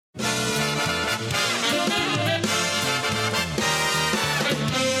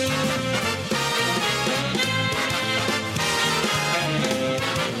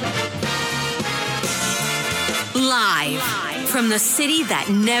from the city that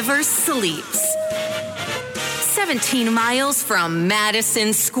never sleeps. 17 miles from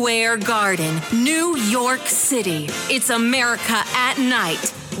Madison Square Garden, New York City. It's America at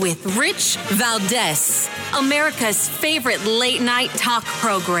Night with Rich Valdez, America's favorite late-night talk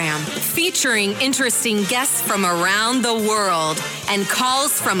program, featuring interesting guests from around the world and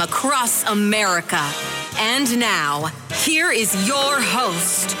calls from across America. And now, here is your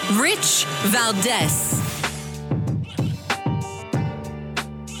host, Rich Valdez.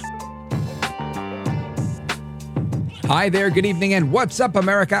 Hi there, good evening, and what's up,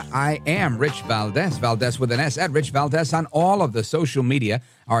 America? I am Rich Valdez, Valdez with an S, at Rich Valdez on all of the social media.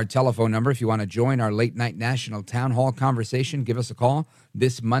 Our telephone number, if you want to join our late night national town hall conversation, give us a call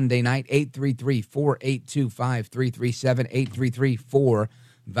this Monday night, 833-482-5337,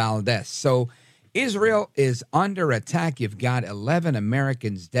 833-4-VALDEZ. So Israel is under attack. You've got 11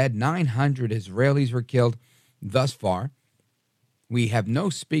 Americans dead, 900 Israelis were killed thus far. We have no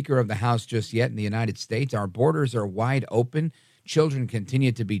Speaker of the House just yet in the United States. Our borders are wide open. Children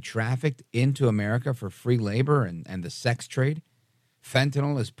continue to be trafficked into America for free labor and the sex trade.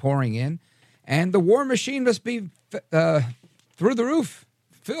 Fentanyl is pouring in. And the war machine must be through the roof,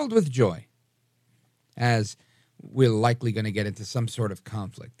 filled with joy, as we're likely going to get into some sort of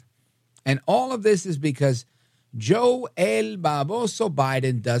conflict. And all of this is because Joe El Baboso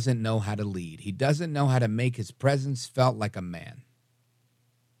Biden doesn't know how to lead. He doesn't know how to make his presence felt like a man.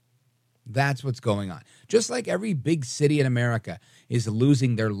 That's what's going on. Just like every big city in America is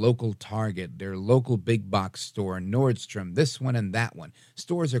losing their local Target, their local big box store, Nordstrom, this one and that one.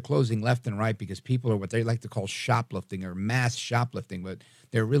 Stores are closing left and right because people are what they like to call shoplifting or mass shoplifting, but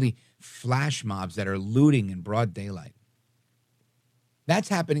they're really flash mobs that are looting in broad daylight. That's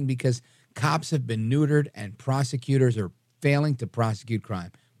happening because cops have been neutered and prosecutors are failing to prosecute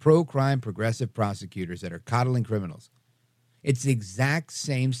crime. Pro-crime, progressive prosecutors that are coddling criminals. It's the exact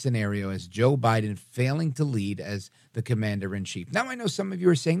same scenario as Joe Biden failing to lead as the commander-in-chief. Now, I know some of you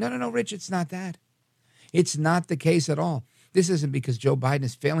are saying, no, Rich, it's not that. It's not the case at all. This isn't because Joe Biden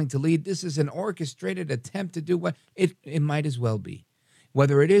is failing to lead. This is an orchestrated attempt to do what it might as well be.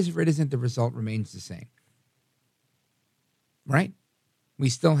 Whether it is or it isn't, the result remains the same. Right? We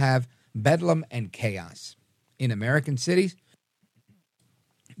still have bedlam and chaos in American cities.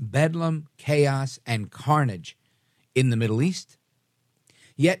 Bedlam, chaos, and carnage in the Middle East.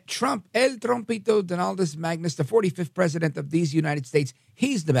 Yet Trump, El Trompito Donaldus Magnus, the 45th president of these United States,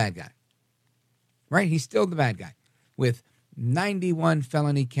 he's the bad guy. Right? He's still the bad guy. With 91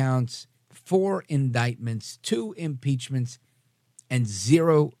 felony counts, 4 indictments, 2 impeachments, and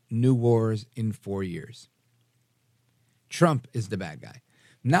 0 new wars in 4 years. Trump is the bad guy.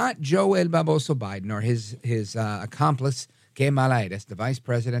 Not Joe El Baboso Biden or his accomplice, Kamala Harris, the vice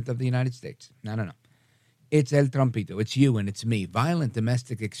president of the United States. No. It's El Trompito. It's you and it's me. Violent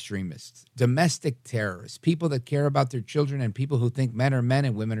domestic extremists, domestic terrorists, people that care about their children and people who think men are men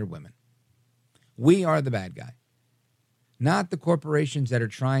and women are women. We are the bad guy. Not the corporations that are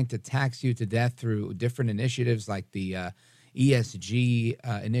trying to tax you to death through different initiatives like the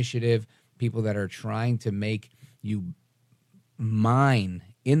ESG initiative, people that are trying to make you mine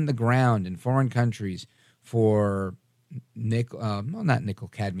in the ground in foreign countries for nickel, not nickel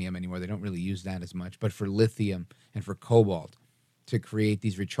cadmium anymore. They don't really use that as much, but for lithium and for cobalt to create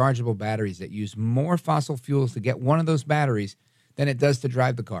these rechargeable batteries that use more fossil fuels to get one of those batteries than it does to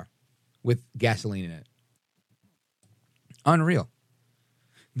drive the car with gasoline in it. Unreal.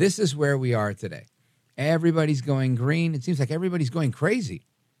 This is where we are today. Everybody's going green. It seems like everybody's going crazy.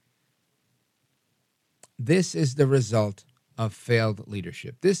 This is the result of failed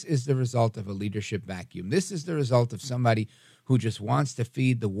leadership. This is the result of a leadership vacuum. This is the result of somebody who just wants to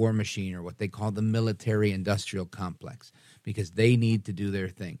feed the war machine or what they call the military-industrial complex because they need to do their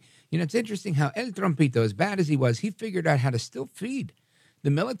thing. You know, it's interesting how El Trompito, as bad as he was, he figured out how to still feed the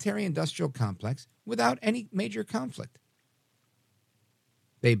military-industrial complex without any major conflict.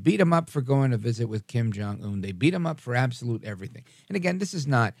 They beat him up for going to visit with Kim Jong-un. They beat him up for absolute everything. And again, this is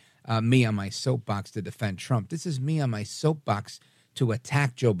not me on my soapbox to defend Trump. This is me on my soapbox to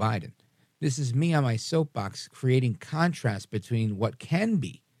attack Joe Biden. This is me on my soapbox creating contrast between what can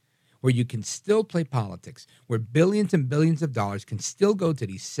be, where you can still play politics, where billions and billions of dollars can still go to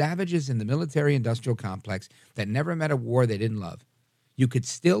these savages in the military-industrial complex that never met a war they didn't love. You could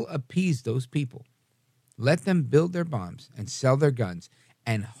still appease those people. Let them build their bombs and sell their guns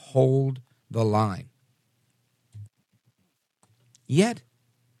and hold the line. Yet,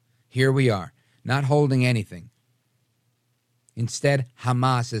 here we are, not holding anything. Instead,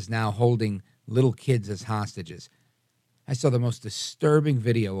 Hamas is now holding little kids as hostages. I saw the most disturbing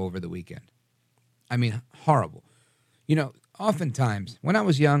video over the weekend. I mean, horrible. You know, Oftentimes, when I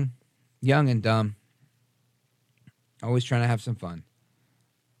was young and dumb, always trying to have some fun,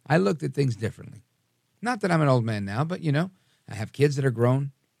 I looked at things differently. Not that I'm an old man now, but, I have kids that are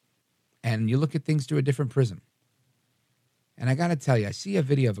grown, and you look at things through a different prism. And I got to tell you, I see a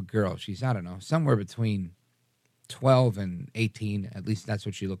video of a girl. She's, I don't know, somewhere between 12 and 18. At least that's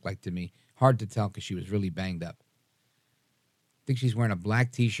what she looked like to me. Hard to tell because she was really banged up. I think she's wearing a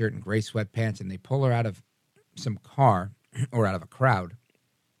black T-shirt and gray sweatpants, and they pull her out of some car or out of a crowd,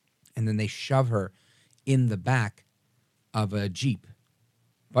 and then they shove her in the back of a Jeep.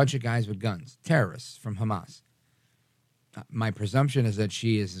 Bunch of guys with guns, terrorists from Hamas. My presumption is that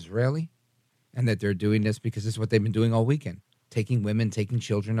she is Israeli and that they're doing this because it's what they've been doing all weekend. Taking women, taking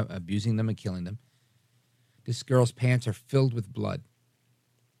children, abusing them and killing them. This girl's pants are filled with blood.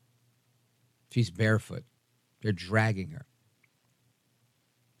 She's barefoot. They're dragging her.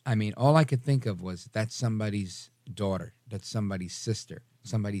 I mean, all I could think of was that's somebody's daughter. That's somebody's sister.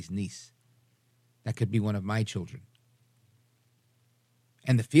 Somebody's niece. That could be one of my children.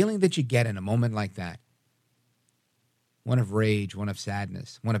 And the feeling that you get in a moment like that, one of rage, one of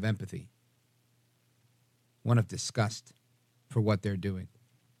sadness, one of empathy, one of disgust for what they're doing.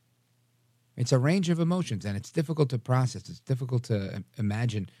 It's a range of emotions, and it's difficult to process. It's difficult to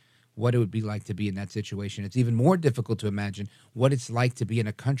imagine what it would be like to be in that situation. It's even more difficult to imagine what it's like to be in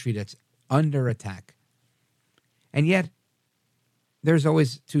a country that's under attack. And yet, there's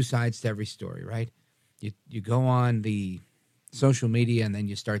always two sides to every story, right? You go on the social media, and then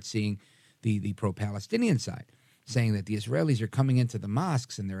you start seeing the pro-Palestinian side, saying that the Israelis are coming into the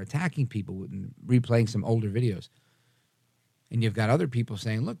mosques and they're attacking people and replaying some older videos. And you've got other people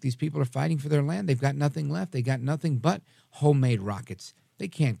saying, look, these people are fighting for their land. They've got nothing left. They got nothing but homemade rockets. They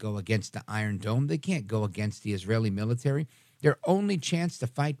can't go against the Iron Dome. They can't go against the Israeli military. Their only chance to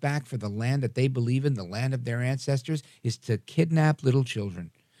fight back for the land that they believe in, the land of their ancestors, is to kidnap little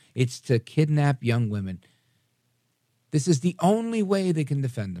children. It's to kidnap young women. This is the only way they can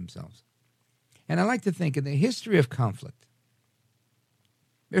defend themselves. And I like to think in the history of conflict,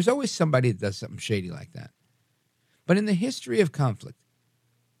 there's always somebody that does something shady like that. But in the history of conflict,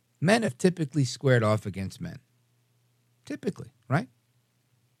 men have typically squared off against men. Typically, right?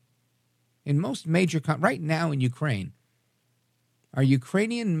 In most major right now in Ukraine, are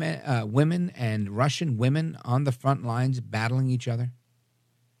Ukrainian women and Russian women on the front lines battling each other?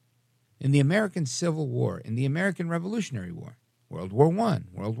 In the American Civil War, in the American Revolutionary War, World War I,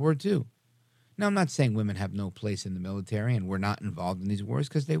 World War II. Now, I'm not saying women have no place in the military and were not involved in these wars,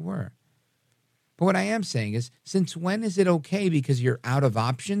 because they were. But what I am saying is, since when is it okay, because you're out of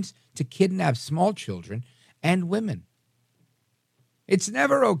options, to kidnap small children and women? It's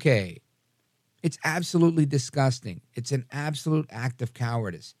never okay. It's absolutely disgusting. It's an absolute act of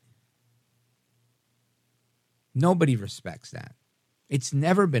cowardice. Nobody respects that. It's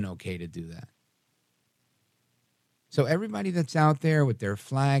never been okay to do that. So everybody that's out there with their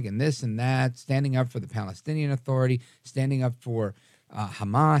flag and this and that, standing up for the Palestinian Authority, standing up for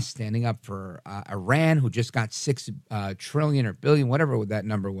Hamas, standing up for Iran, who just got $6 trillion or billion, whatever that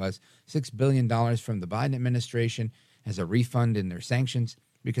number was, $6 billion from the Biden administration as a refund in their sanctions,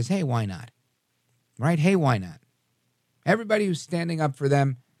 because, hey, why not? Right? Hey, why not? Everybody who's standing up for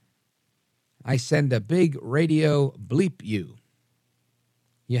them, I send a big radio bleep you.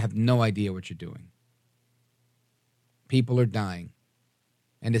 You have no idea what you're doing. People are dying,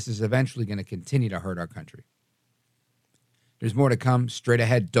 and this is eventually going to continue to hurt our country. There's more to come. Straight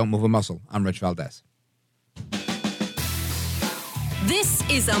ahead, don't move a muscle. I'm Rich Valdez. This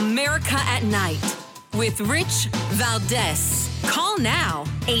is America at Night with Rich Valdez. Call now,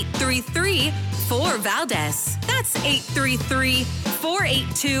 833-4VALDEZ. That's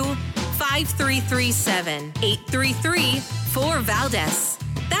 833-482-5337. 833-4VALDEZ.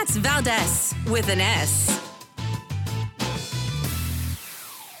 That's Valdez with an S.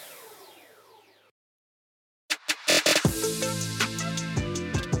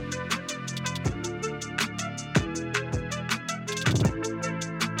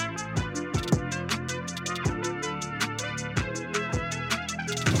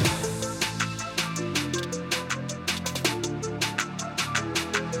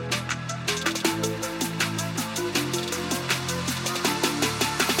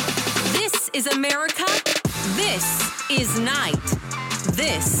 Is America. This is Night.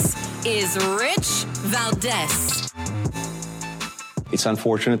 This is Rich Valdez. It's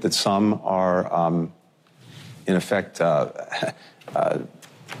unfortunate that some are, in effect,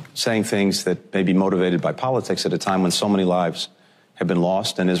 saying things that may be motivated by politics at a time when so many lives have been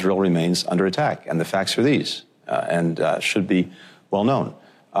lost and Israel remains under attack. And the facts are these, and should be well known.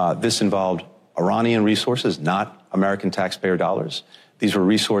 This involved Iranian resources, not American taxpayer dollars. These were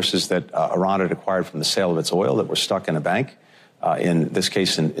resources that Iran had acquired from the sale of its oil that were stuck in a bank, in this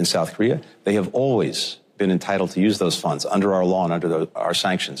case in South Korea. They have always been entitled to use those funds under our law and under our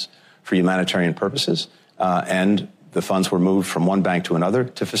sanctions for humanitarian purposes. And the funds were moved from one bank to another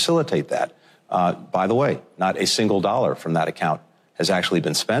to facilitate that. By the way, not a single dollar from that account has actually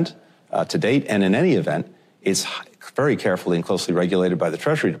been spent to date. And in any event, it's very carefully and closely regulated by the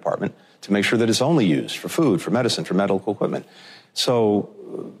Treasury Department to make sure that it's only used for food, for medicine, for medical equipment.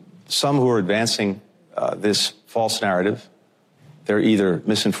 So some who are advancing this false narrative, they're either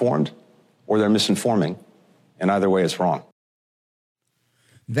misinformed or they're misinforming. And either way, it's wrong.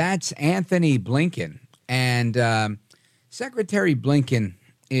 That's Anthony Blinken. And Secretary Blinken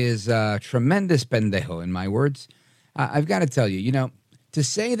is a tremendous pendejo, in my words. I've got to tell you, to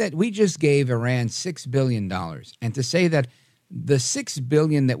say that we just gave Iran $6 billion and to say that the $6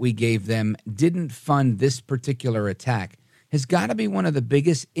 billion that we gave them didn't fund this particular attack has got to be one of the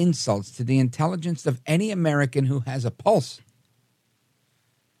biggest insults to the intelligence of any American who has a pulse.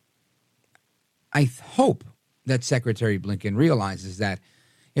 I hope that Secretary Blinken realizes that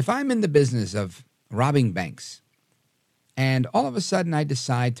if I'm in the business of robbing banks and all of a sudden I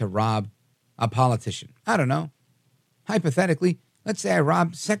decide to rob a politician, I don't know, hypothetically, let's say I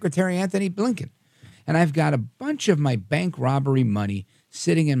rob Secretary Anthony Blinken and I've got a bunch of my bank robbery money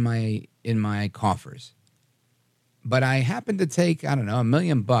sitting in my coffers. But I happen to take, I don't know, $1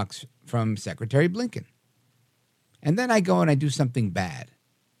 million from Secretary Blinken. And then I go and I do something bad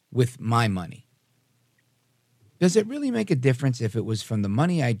with my money. Does it really make a difference if it was from the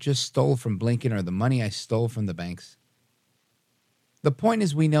money I just stole from Blinken or the money I stole from the banks? The point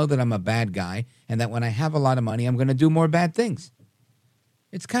is we know that I'm a bad guy and that when I have a lot of money, I'm going to do more bad things.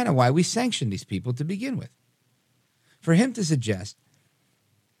 It's kind of why we sanction these people to begin with. For him to suggest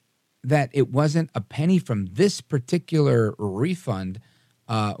that it wasn't a penny from this particular refund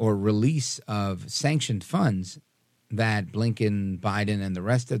or release of sanctioned funds that Blinken, Biden, and the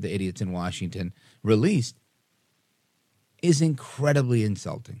rest of the idiots in Washington released is incredibly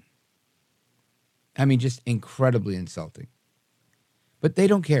insulting. I mean, just incredibly insulting. But they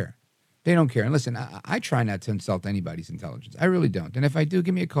don't care. They don't care. And listen, I try not to insult anybody's intelligence. I really don't. And if I do,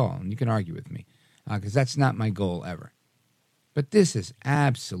 give me a call and you can argue with me because that's not my goal ever. But this is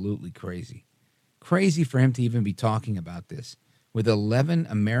absolutely crazy. Crazy for him to even be talking about this with 11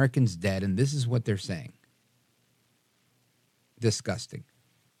 Americans dead, and this is what they're saying. Disgusting.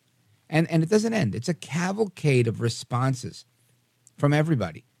 And it doesn't end. It's a cavalcade of responses from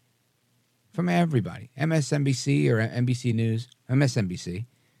everybody. From everybody. MSNBC or NBC News, MSNBC.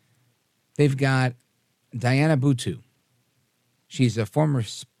 They've got Diana Boutou. She's a former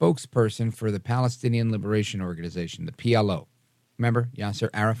spokesperson for the Palestinian Liberation Organization, the PLO. Remember Yasser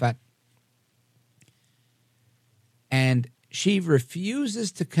Arafat? And she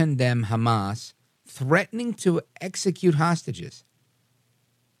refuses to condemn Hamas threatening to execute hostages.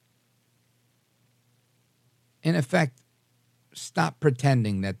 In effect, stop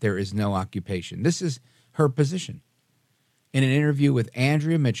pretending that there is no occupation. This is her position in an interview with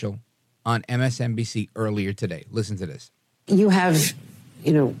Andrea Mitchell on MSNBC earlier today. Listen to this. You have,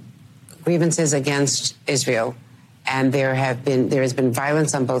 grievances against Israel, and there has been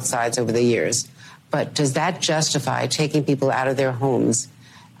violence on both sides over the years. But does that justify taking people out of their homes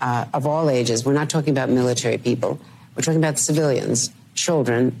of all ages? We're not talking about military people. We're talking about civilians,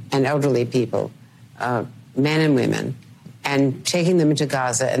 children, and elderly people, men and women, and taking them into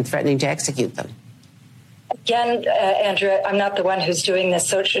Gaza and threatening to execute them. Again, Andrea, I'm not the one who's doing this,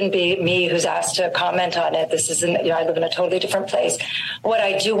 so it shouldn't be me who's asked to comment on it. This isn't, I live in a totally different place. What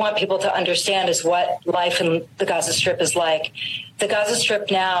I do want people to understand is what life in the Gaza Strip is like. The Gaza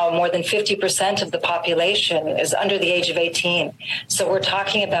Strip now, more than 50% of the population is under the age of 18. So we're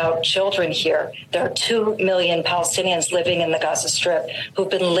talking about children here. There are 2 million Palestinians living in the Gaza Strip who've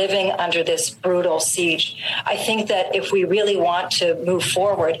been living under this brutal siege. I think that if we really want to move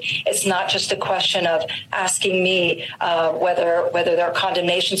forward, it's not just a question of asking me whether there are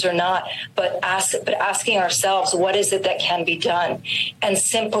condemnations or not, but asking ourselves, what is it that can be done? And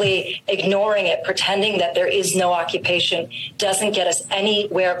simply ignoring it, pretending that there is no occupation, doesn't get us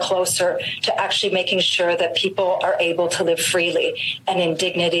anywhere closer to actually making sure that people are able to live freely and in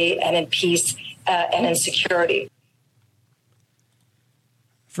dignity and in peace and in security.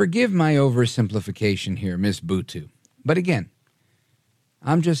 Forgive my oversimplification here, Miss Boutou. But again,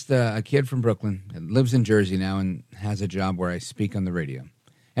 I'm just a kid from Brooklyn that lives in Jersey now and has a job where I speak on the radio.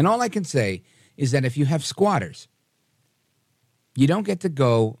 And all I can say is that if you have squatters, you don't get to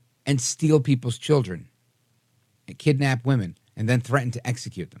go and steal people's children and kidnap women and then threaten to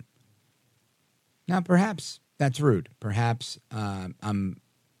execute them. Now, perhaps That's rude. Perhaps I'm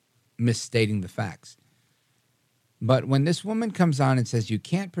misstating the facts. But when this woman comes on and says you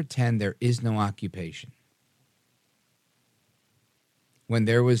can't pretend there is no occupation, when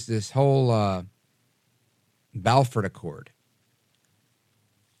there was this whole Balfour Accord,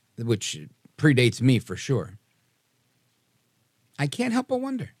 which predates me for sure, I can't help but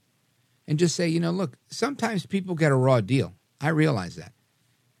wonder and just say, look, sometimes people get a raw deal. I realize that.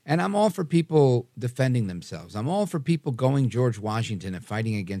 And I'm all for people defending themselves. I'm all for people going George Washington and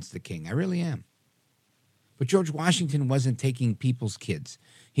fighting against the king. I really am. But George Washington wasn't taking people's kids.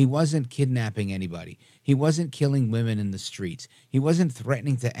 He wasn't kidnapping anybody. He wasn't killing women in the streets. He wasn't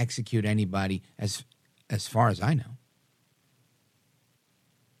threatening to execute anybody as far as I know.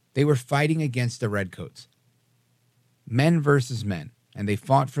 They were fighting against the redcoats. Men versus men. And they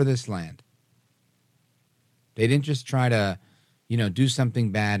fought for this land. They didn't just try to, do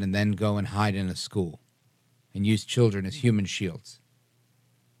something bad and then go and hide in a school and use children as human shields.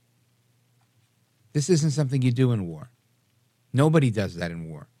 This isn't something you do in war. Nobody does that in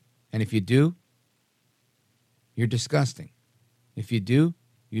war. And if you do, you're disgusting. If you do,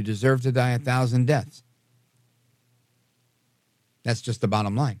 you deserve to die 1,000 deaths. That's just the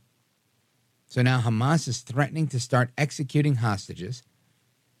bottom line. So now Hamas is threatening to start executing hostages,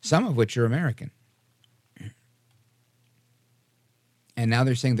 some of which are American. And now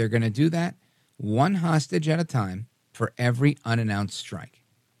they're saying they're going to do that one hostage at a time for every unannounced strike.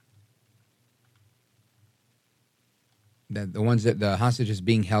 The hostages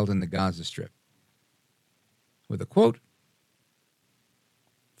being held in the Gaza Strip. With a quote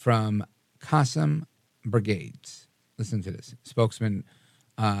from Qassem Brigades. Listen to this. Spokesman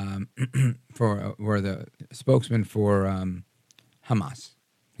for Hamas.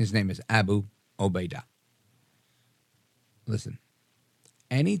 His name is Abu Obaida. Listen.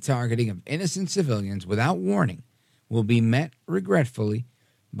 Any targeting of innocent civilians without warning will be met regretfully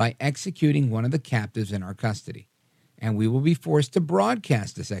by executing one of the captives in our custody. And we will be forced to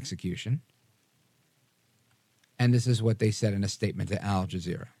broadcast this execution. And this is what they said in a statement to Al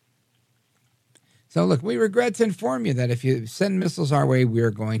Jazeera. So look, we regret to inform you that if you send missiles our way, we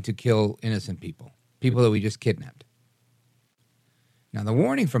are going to kill innocent people that we just kidnapped. Now, the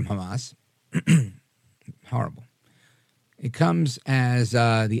warning from Hamas, horrible. It comes as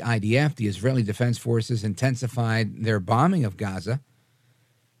the IDF, the Israeli Defense Forces, intensified their bombing of Gaza.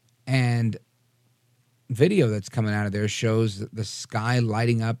 And video that's coming out of there shows the sky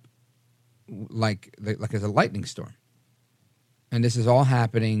lighting up like as a lightning storm. And this is all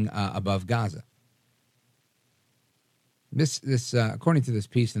happening above Gaza. This according to this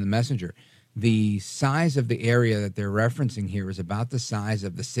piece in The Messenger, the size of the area that they're referencing here is about the size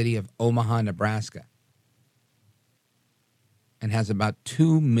of the city of Omaha, Nebraska, and has about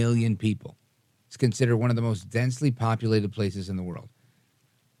 2 million people. It's considered one of the most densely populated places in the world.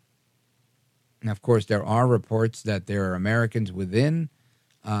 Now, of course, there are reports that there are Americans within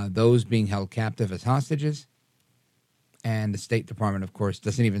those being held captive as hostages. And the State Department, of course,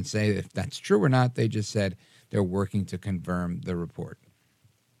 doesn't even say if that's true or not. They just said they're working to confirm the report.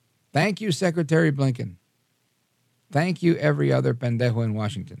 Thank you, Secretary Blinken. Thank you, every other pendejo in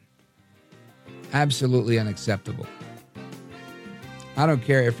Washington. Absolutely unacceptable. I don't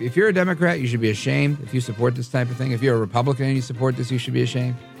care. If you're a Democrat, you should be ashamed if you support this type of thing. If you're a Republican and you support this, you should be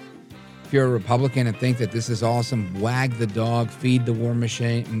ashamed. If you're a Republican and think that this is all some wag the dog, feed the war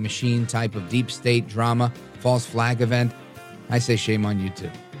machine type of deep state drama, false flag event, I say shame on you too.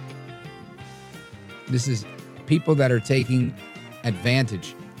 This is people that are taking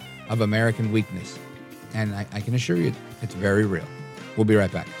advantage of American weakness. And I can assure you it's very real. We'll be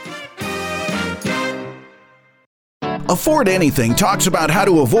right back. Afford Anything talks about how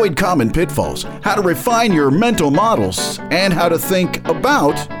to avoid common pitfalls, how to refine your mental models, and how to think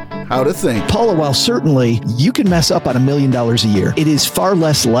about how to think. Paula, while certainly you can mess up on $1 million a year, it is far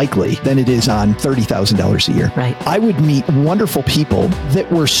less likely than it is on $30,000 a year. Right. I would meet wonderful people that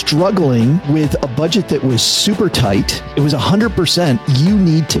were struggling with a budget that was super tight. It was 100% you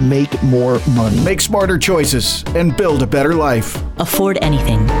need to make more money. Make smarter choices and build a better life. Afford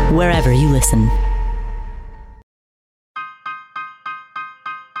Anything, wherever you listen.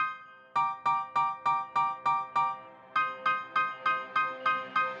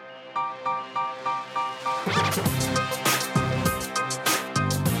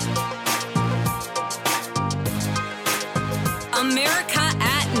 America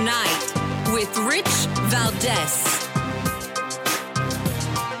at Night with Rich Valdez.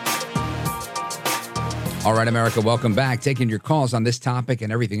 All right, America, welcome back. Taking your calls on this topic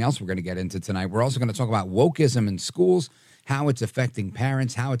and everything else we're going to get into tonight. We're also going to talk about wokeism in schools, how it's affecting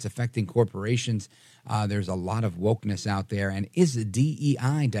parents, how it's affecting corporations. There's a lot of wokeness out there. And is the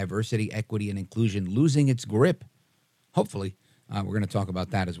DEI, diversity, equity, and inclusion, losing its grip? Hopefully, we're going to talk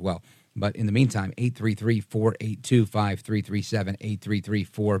about that as well. But in the meantime, 833-482-5337,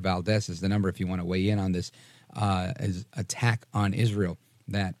 833-4-Valdez is the number if you want to weigh in on this attack on Israel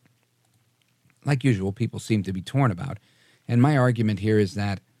that, like usual, people seem to be torn about. And my argument here is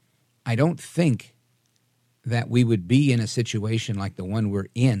that I don't think that we would be in a situation like the one we're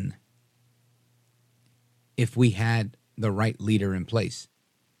in if we had the right leader in place.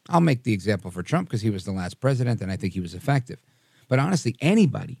 I'll make the example for Trump because he was the last president and I think he was effective. But honestly,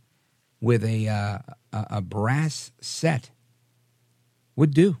 anybody with a brass set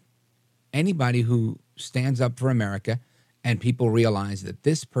would do. Anybody who stands up for America and people realize that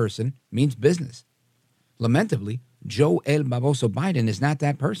this person means business. Lamentably, Joe El Baboso Biden is not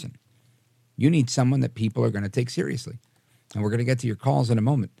that person. You need someone that people are going to take seriously. And we're going to get to your calls in a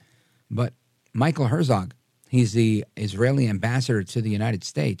moment. But Michael Herzog, he's the Israeli ambassador to the United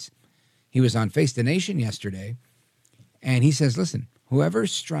States. He was on Face the Nation yesterday, and he says, listen, whoever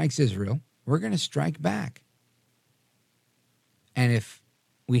strikes Israel, we're going to strike back. And if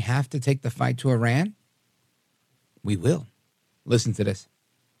we have to take the fight to Iran, we will. Listen to this.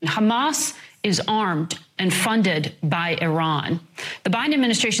 Hamas is armed and funded by Iran. The Biden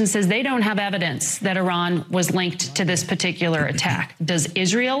administration says they don't have evidence that Iran was linked to this particular attack. Does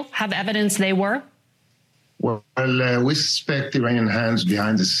Israel have evidence they were? Well, we suspect Iranian hands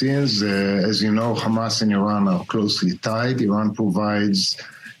behind the scenes. As you know, Hamas and Iran are closely tied. Iran provides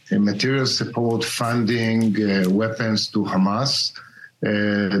material support, funding, weapons to Hamas.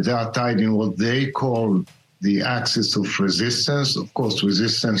 They are tied in what they call the axis of resistance, of course,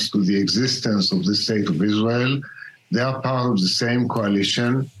 resistance to the existence of the State of Israel. They are part of the same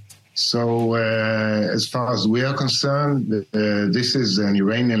coalition. So as far as we are concerned, this is an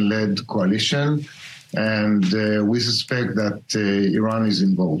Iranian-led coalition, and we suspect that Iran is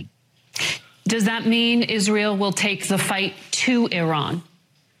involved. Does that mean Israel will take the fight to Iran?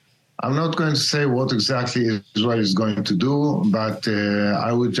 I'm not going to say what exactly Israel is going to do, but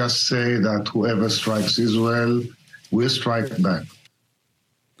I would just say that whoever strikes Israel will strike back.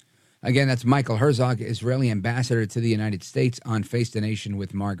 Again, that's Michael Herzog, Israeli ambassador to the United States, on Face the Nation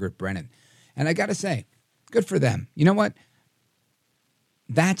with Margaret Brennan. And I got to say, good for them. You know what?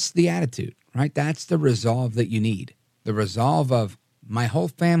 That's the attitude, right? That's the resolve that you need. The resolve of, my whole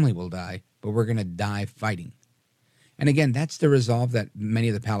family will die, but we're going to die fighting. And again, that's the resolve that many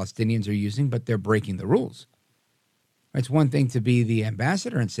of the Palestinians are using, but they're breaking the rules. It's one thing to be the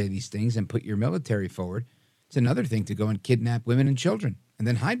ambassador and say these things and put your military forward. It's another thing to go and kidnap women and children and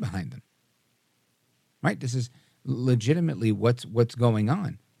then hide behind them. Right? This is legitimately what's going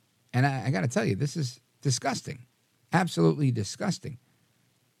on. And I got to tell you, this is disgusting. Absolutely disgusting.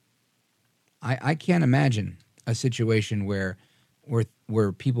 I can't imagine a situation where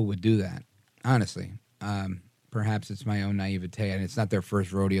people would do that, honestly. Perhaps it's my own naivete, and it's not their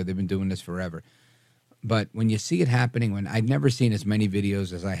first rodeo. They've been doing this forever. But when you see it happening, when I've never seen as many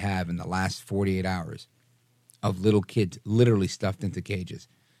videos as I have in the last 48 hours of little kids literally stuffed into cages,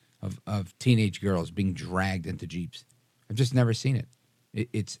 of teenage girls being dragged into Jeeps. I've just never seen it.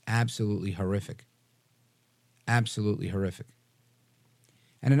 It's absolutely horrific. Absolutely horrific.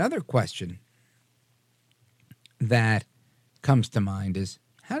 And another question that comes to mind is,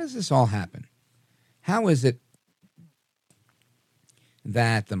 how does this all happen? How is it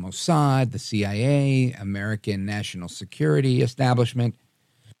that the Mossad, the CIA, American national security establishment,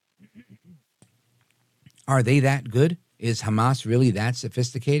 are they that good? Is Hamas really that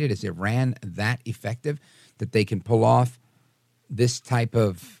sophisticated? Is Iran that effective that they can pull off this type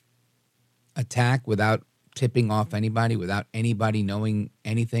of attack without tipping off anybody, without anybody knowing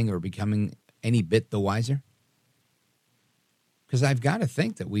anything or becoming any bit the wiser? Because I've got to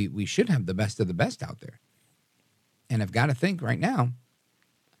think that we should have the best of the best out there. And I've got to think right now,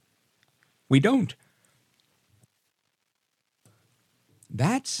 we don't.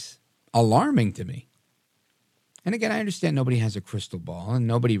 That's alarming to me. And again, I understand nobody has a crystal ball and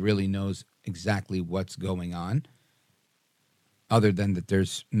nobody really knows exactly what's going on, other than that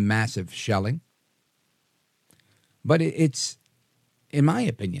there's massive shelling. But it's, in my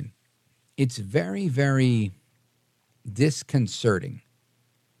opinion, it's very, very disconcerting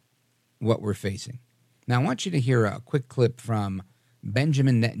what we're facing. Now, I want you to hear a quick clip from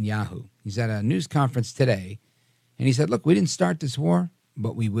Benjamin Netanyahu. He's at a news conference today, and he said, look, we didn't start this war,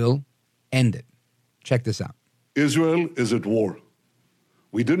 but we will end it. Check this out. Israel is at war.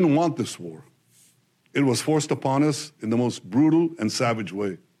 We didn't want this war. It was forced upon us in the most brutal and savage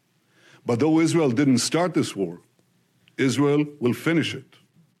way. But though Israel didn't start this war, Israel will finish it.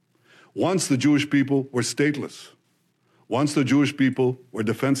 Once the Jewish people were stateless. Once the Jewish people were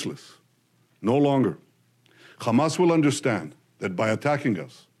defenseless. No longer. Hamas will understand that by attacking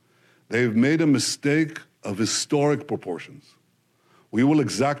us, they've made a mistake of historic proportions. We will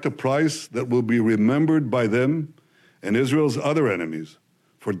exact a price that will be remembered by them and Israel's other enemies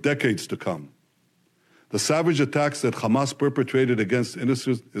for decades to come. The savage attacks that Hamas perpetrated against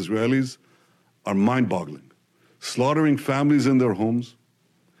innocent Israelis are mind-boggling, slaughtering families in their homes,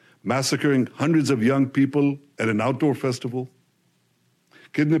 massacring hundreds of young people at an outdoor festival,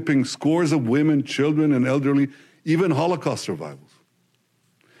 kidnapping scores of women, children, and elderly, even Holocaust survivors.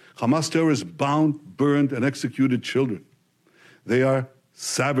 Hamas terrorists bound, burned, and executed children. They are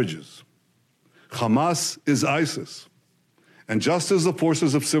savages. Hamas is ISIS. And just as the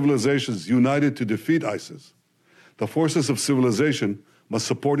forces of civilizations united to defeat ISIS, the forces of civilization must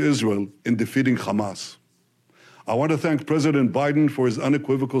support Israel in defeating Hamas. I want to thank President Biden for his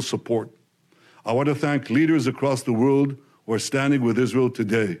unequivocal support. I want to thank leaders across the world who are standing with Israel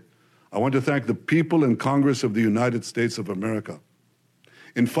today. I want to thank the people and Congress of the United States of America.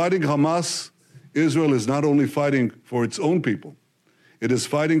 In fighting Hamas, Israel is not only fighting for its own people, it is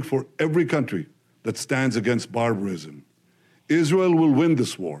fighting for every country that stands against barbarism. Israel will win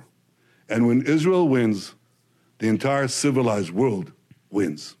this war. And when Israel wins, the entire civilized world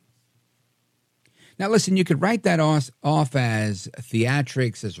wins. Now, listen, you could write that off as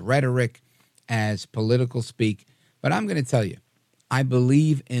theatrics, as rhetoric, as political speak, but I'm going to tell you, I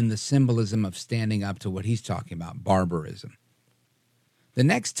believe in the symbolism of standing up to what he's talking about, barbarism. The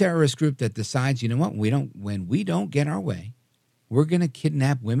next terrorist group that decides, you know what, when we don't get our way, we're going to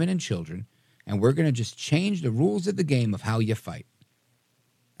kidnap women and children, and we're going to just change the rules of the game of how you fight.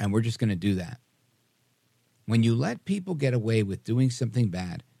 And we're just going to do that. When you let people get away with doing something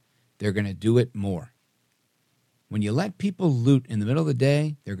bad, they're going to do it more. When you let people loot in the middle of the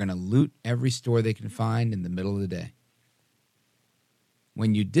day, they're going to loot every store they can find in the middle of the day.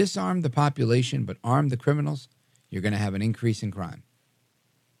 When you disarm the population but arm the criminals, you're going to have an increase in crime.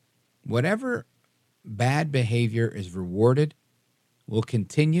 Whatever bad behavior is rewarded will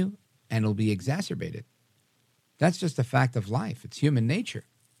continue and it'll be exacerbated. That's just a fact of life. It's human nature.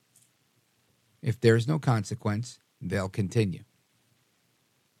 If there's no consequence, they'll continue.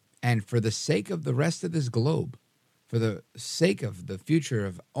 And for the sake of the rest of this globe, for the sake of the future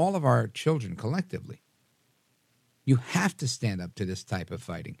of all of our children collectively, you have to stand up to this type of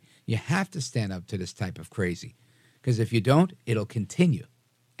fighting. You have to stand up to this type of crazy. Because if you don't, it'll continue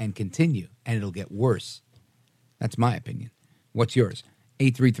and continue, and it'll get worse. That's my opinion. What's yours?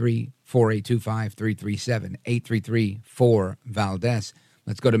 833-482-5337, 833-4-VALDEZ.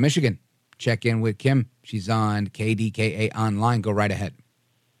 Let's go to Michigan. Check in with Kim. She's on KDKA Online. Go right ahead.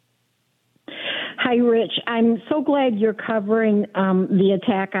 Hi, Rich. I'm so glad you're covering the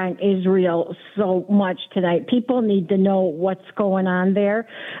attack on Israel so much tonight. People need to know what's going on there.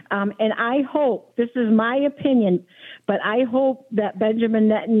 And I hope, this is my opinion, but I hope that Benjamin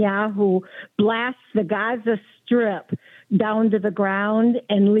Netanyahu blasts the Gaza Strip down to the ground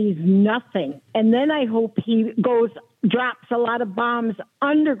and leaves nothing. And then I hope he drops a lot of bombs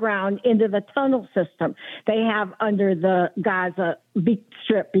underground into the tunnel system they have under the Gaza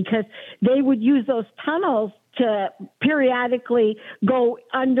Strip, because they would use those tunnels to periodically go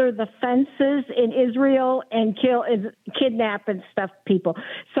under the fences in Israel and kill and kidnap and stuff people.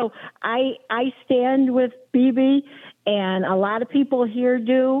 So I stand with Bibi, and a lot of people here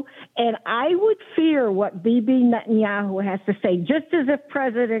do, and I would fear what Bibi Netanyahu has to say, just as if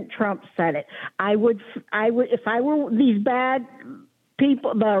President Trump said it. I would, if I were these bad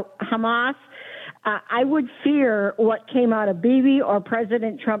people, the Hamas, I would fear what came out of Bibi or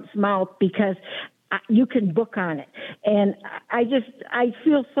President Trump's mouth, because you can book on it. And I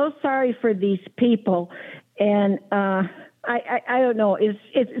feel so sorry for these people. And I don't know.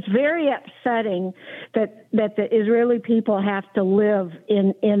 It's very upsetting that the Israeli people have to live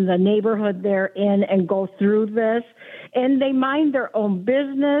in the neighborhood they're in and go through this. And they mind their own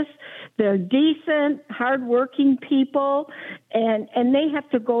business. They're decent, hardworking people, and they have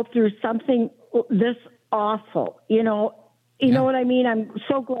to go through something this awful. You know what I mean? I'm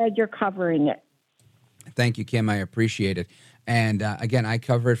so glad you're covering it. Thank you, Kim. I appreciate it. And again, I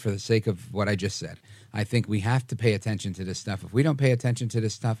cover it for the sake of what I just said. I think we have to pay attention to this stuff. If we don't pay attention to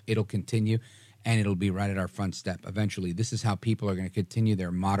this stuff, it'll continue, and it'll be right at our front step. Eventually, this is how people are going to continue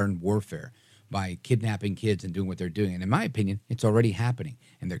their modern warfare, by kidnapping kids and doing what they're doing. And in my opinion, it's already happening.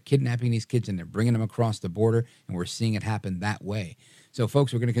 And they're kidnapping these kids and they're bringing them across the border, and we're seeing it happen that way. So,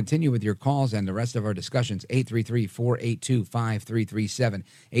 folks, we're going to continue with your calls and the rest of our discussions. 833-482-5337,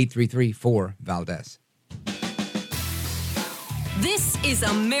 833-4-VALDEZ. This is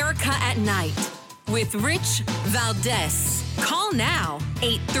America at Night with Rich Valdez. Call now,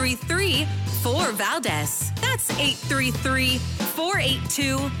 833-4-VALDEZ. That's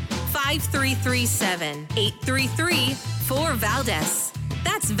 833-482-5337. 833-4-VALDEZ.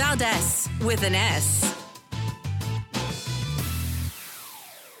 That's Valdez with an S.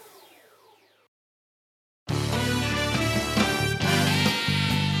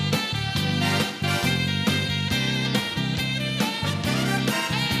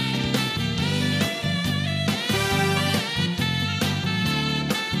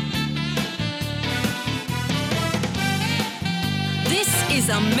 Is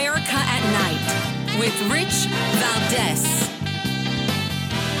America at Night with Rich Valdez.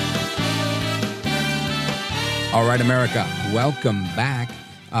 All right, America, welcome back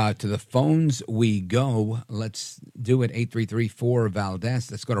to the phones we go. Let's do it,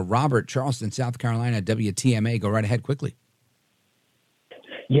 833-4-VALDEZ. Let's go to Robert, Charleston, South Carolina, WTMA. Go right ahead quickly.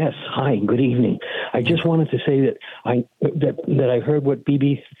 Yes, hi, good evening. I just wanted to say that I heard what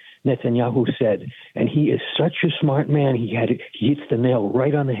Bibi Netanyahu said, and he is such a smart man. He hits the nail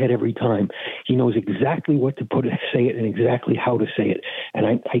right on the head every time. He knows exactly what to say it and exactly how to say it. And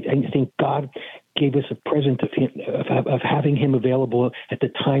I think God gave us a present of having him available at the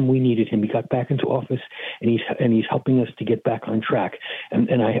time we needed him. He got back into office, and he's helping us to get back on track.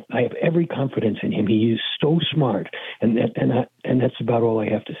 And I have every confidence in him. He is so smart, and that's about all I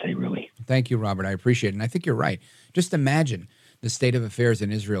have to say, really. Thank you, Robert. I appreciate it. And I think you're right. Just imagine the state of affairs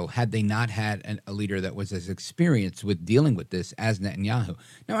in Israel had they not had a leader that was as experienced with dealing with this as Netanyahu.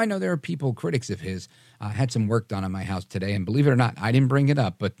 Now, I know there are people, critics of his. I had some work done on my house today, and believe it or not, I didn't bring it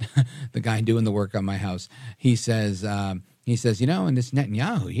up, but the guy doing the work on my house, he says, and this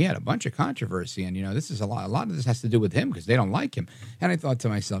Netanyahu, he had a bunch of controversy, and, this is a lot of this has to do with him because they don't like him. And I thought to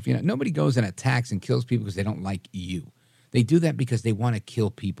myself, nobody goes and attacks and kills people because they don't like you. They do that because they want to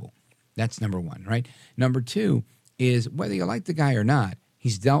kill people. That's number one, right? Number two is whether you like the guy or not,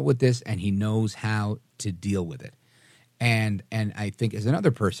 he's dealt with this and he knows how to deal with it. And I think as another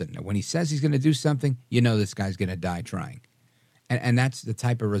person, when he says he's going to do something, this guy's going to die trying. And that's the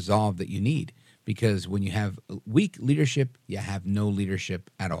type of resolve that you need, because when you have weak leadership, you have no leadership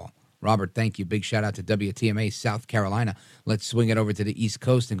at all. Robert, thank you. Big shout out to WTMA, South Carolina. Let's swing it over to the East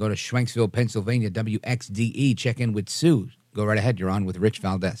Coast and go to Schwenksville, Pennsylvania, WXDE. Check in with Sue. Go right ahead. You're on with Rich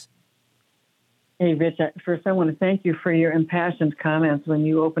Valdez. Hey, Rich, first I want to thank you for your impassioned comments when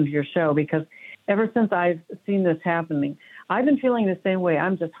you opened your show, because ever since I've seen this happening, I've been feeling the same way.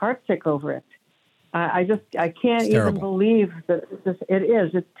 I'm just heartsick over it. I can't even believe that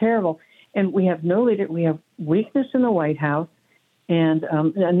it's terrible. And we have no leader. We have weakness in the White House, and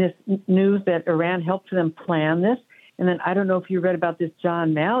this news that Iran helped them plan this. And then I don't know if you read about this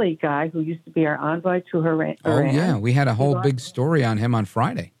John Malley guy who used to be our envoy to Iran. Oh, yeah. We had a whole big story on him on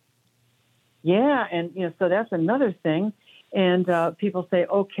Friday. Yeah, and so that's another thing. And people say,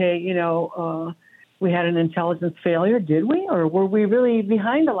 okay, we had an intelligence failure, did we? Or were we really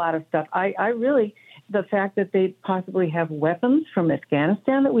behind a lot of stuff? I really, the fact that they possibly have weapons from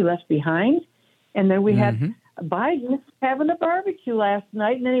Afghanistan that we left behind, and then we had Biden having a barbecue last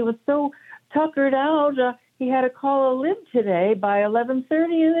night, and then he was so tuckered out, he had to call a lib today by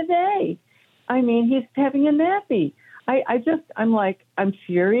 11:30 in the day. I mean, he's having a nappy. I'm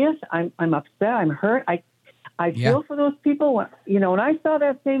furious. I'm upset. I'm hurt. I feel for those people. When I saw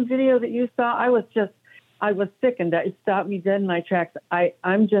that same video that you saw, I was sickened. It stopped me dead in my tracks.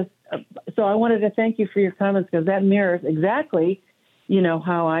 So I wanted to thank you for your comments, because that mirrors exactly,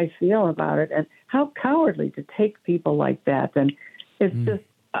 how I feel about it, and how cowardly to take people like that. And it's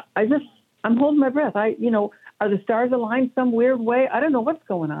I'm holding my breath. Are the stars aligned some weird way? I don't know what's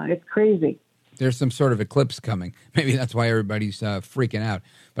going on. It's crazy. There's some sort of eclipse coming. Maybe that's why everybody's freaking out.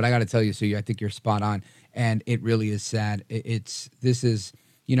 But I got to tell you, Sue, I think you're spot on, and it really is sad. I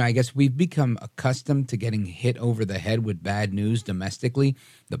guess we've become accustomed to getting hit over the head with bad news domestically.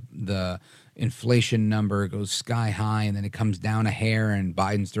 The inflation number goes sky high, and then it comes down a hair, and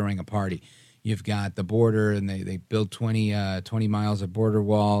Biden's throwing a party. You've got the border, and they built 20 miles of border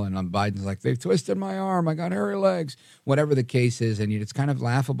wall, and Biden's like, they've twisted my arm, I got hairy legs, whatever the case is. And it's kind of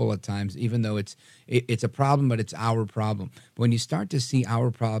laughable at times, even though it's a problem, but it's our problem. But when you start to see our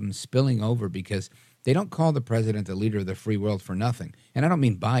problems spilling over, because they don't call the president the leader of the free world for nothing. And I don't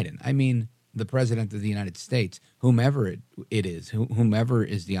mean Biden. I mean the president of the United States, whomever it is, whomever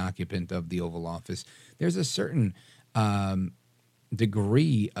is the occupant of the Oval Office. There's a certain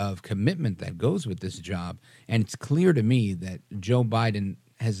degree of commitment that goes with this job. And it's clear to me that Joe Biden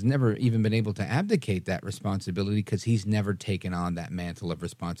has never even been able to abdicate that responsibility, because he's never taken on that mantle of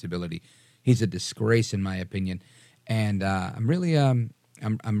responsibility. He's a disgrace, in my opinion. And I'm really,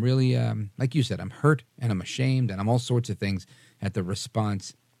 like you said, I'm hurt and I'm ashamed and I'm all sorts of things at the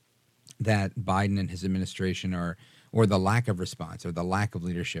response that Biden and his administration or the lack of response or the lack of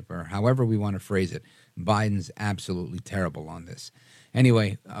leadership or however we want to phrase it. Biden's absolutely terrible on this.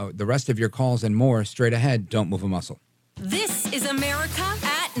 Anyway, the rest of your calls and more straight ahead. Don't move a muscle. This is America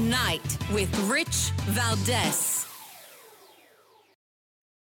at Night with Rich Valdez.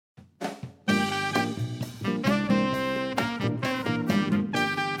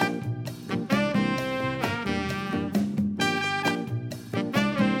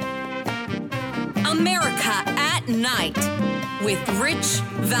 America at Night with Rich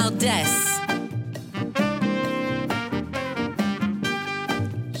Valdez.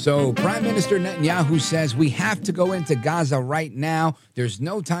 So Prime Minister Netanyahu says we have to go into Gaza right now. There's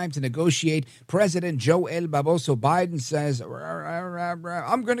no time to negotiate. President Joe Barboso Biden says,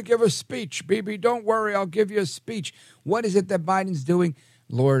 I'm going to give a speech, Bibi. Don't worry, I'll give you a speech. What is it that Biden's doing?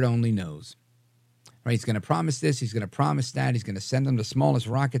 Lord only knows. Right? He's going to promise this. He's going to promise that. He's going to send them the smallest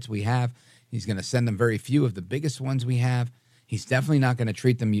rockets we have. He's going to send them very few of the biggest ones we have. He's definitely not going to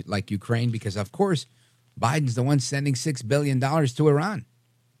treat them like Ukraine because, of course, Biden's the one sending $6 billion to Iran,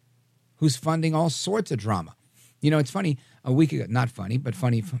 who's funding all sorts of drama. You know, it's funny, a week ago, not funny, but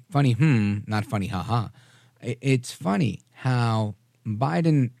funny, not funny, haha. It's funny how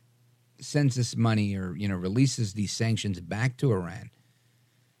Biden sends this money or, releases these sanctions back to Iran.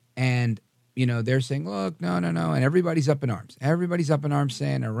 And they're saying, look, no. And everybody's up in arms. Everybody's up in arms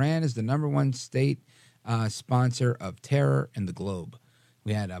saying Iran is the number one state sponsor of terror in the globe.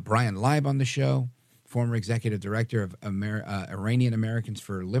 We had Brian Leib on the show, former executive director of Iranian Americans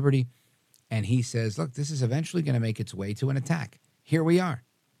for Liberty. And he says, look, this is eventually going to make its way to an attack. Here we are.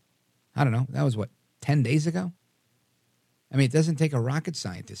 I don't know. That was 10 days ago? I mean, it doesn't take a rocket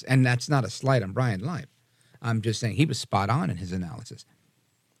scientist. And that's not a slight on Brian Leib. I'm just saying he was spot on in his analysis.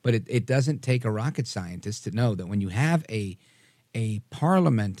 But it doesn't take a rocket scientist to know that when you have a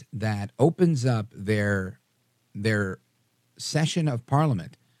parliament that opens up their session of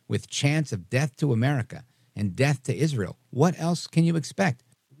parliament with chants of death to America and death to Israel, what else can you expect?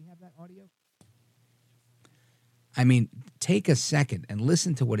 Do we have that audio? I mean, take a second and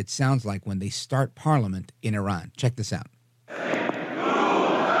listen to what it sounds like when they start parliament in Iran. Check this out.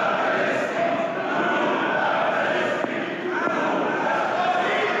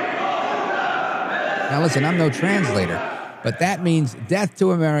 Now, listen, I'm no translator, but that means death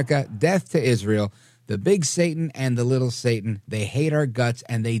to America, death to Israel, the big Satan and the little Satan. They hate our guts,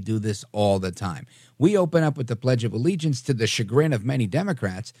 and they do this all the time. We open up with the Pledge of Allegiance to the chagrin of many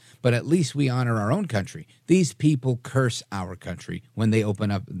Democrats, but at least we honor our own country. These people curse our country when they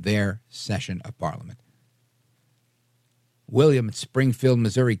open up their session of Parliament. William at Springfield,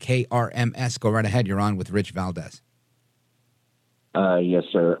 Missouri, KRMS. Go right ahead. You're on with Rich Valdez. Yes,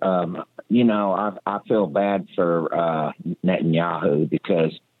 sir. I feel bad for Netanyahu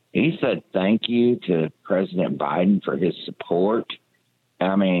because he said thank you to President Biden for his support.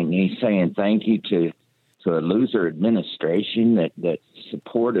 I mean, he's saying thank you to a loser administration that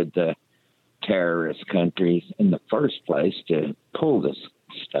supported the terrorist countries in the first place to pull this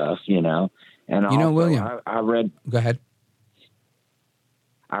stuff, And also, William, I read. Go ahead.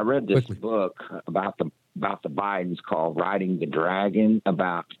 I read this book about the Bidens called Riding the Dragon,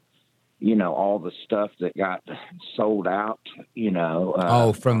 about, all the stuff that got sold out,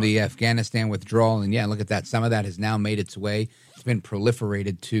 from the Afghanistan withdrawal. And, yeah, look at that. Some of that has now made its way. It's been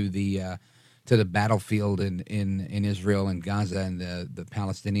proliferated to the battlefield in Israel and Gaza, and the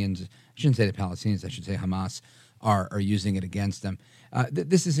Palestinians, I shouldn't say the Palestinians, I should say Hamas, are using it against them.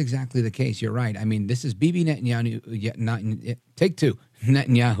 This is exactly the case. You're right. I mean, this is Bibi Netanyahu, take two,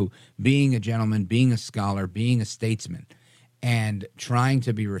 Netanyahu, being a gentleman, being a scholar, being a statesman, and trying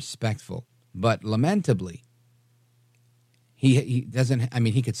to be respectful. But lamentably, he doesn't, I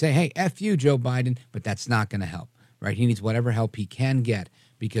mean, he could say, hey, F you, Joe Biden, but that's not going to help, right? He needs whatever help he can get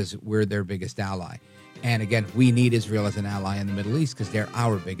because we're their biggest ally. And again, we need Israel as an ally in the Middle East because they're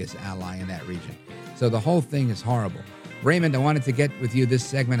our biggest ally in that region. So the whole thing is horrible. Raymond, I wanted to get with you this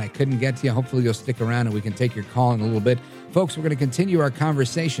segment. I couldn't get to you. Hopefully you'll stick around and we can take your call in a little bit. Folks, we're going to continue our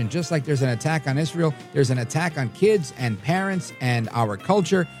conversation. Just like there's an attack on Israel, there's an attack on kids and parents and our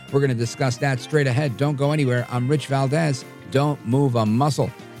culture. We're going to discuss that straight ahead. Don't go anywhere. I'm Rich Valdez. Don't move a muscle.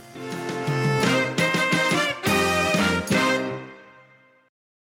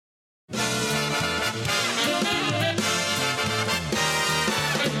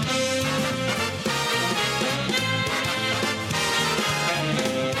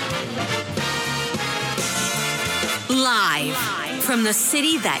 Live from the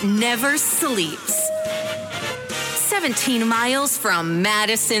city that never sleeps. 17 miles from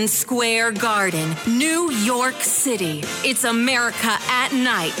Madison Square Garden, New York City. It's America at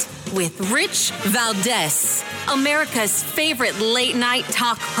Night with Rich Valdez, America's favorite late night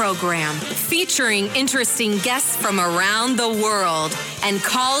talk program, featuring interesting guests from around the world and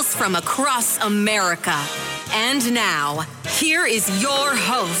calls from across America. And now, here is your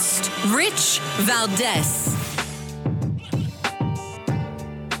host, Rich Valdez.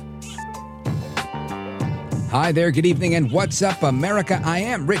 Hi there, good evening, and what's up, America? I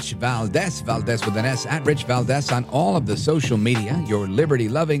am Rich Valdez, Valdez with an S, at Rich Valdez on all of the social media, your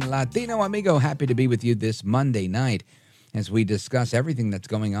liberty-loving Latino amigo. Happy to be with you this Monday night as we discuss everything that's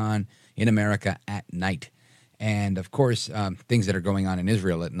going on in America at night. And, of course, things that are going on in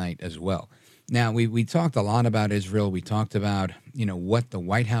Israel at night as well. Now, we talked a lot about Israel. We talked about, what the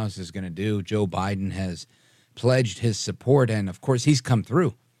White House is going to do. Joe Biden has pledged his support, and, of course, he's come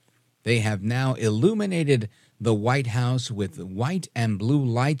through. They have now illuminated the White House with white and blue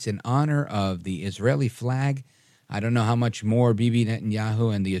lights in honor of the Israeli flag. I don't know how much more Bibi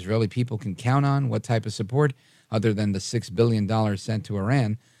Netanyahu and the Israeli people can count on, what type of support, other than the $6 billion sent to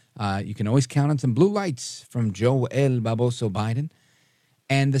Iran. You can always count on some blue lights from Joe El Baboso Biden.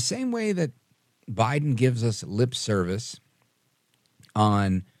 And the same way that Biden gives us lip service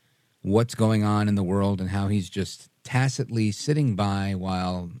on what's going on in the world and how he's just tacitly sitting by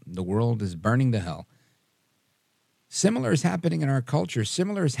while the world is burning to hell. Similar is happening in our culture.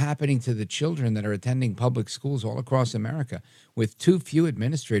 Similar is happening to the children that are attending public schools all across America, with too few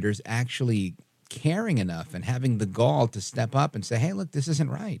administrators actually caring enough and having the gall to step up and say, hey, look, this isn't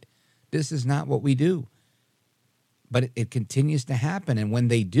right. This is not what we do. But it continues to happen, and when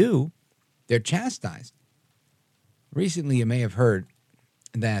they do, they're chastised. Recently, you may have heard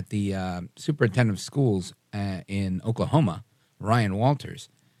that the superintendent of schools in Oklahoma, Ryan Walters,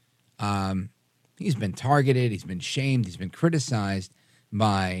 he's been targeted, he's been shamed, he's been criticized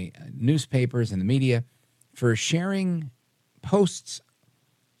by newspapers and the media for sharing posts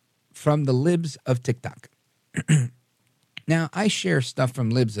from the libs of TikTok. Now, I share stuff from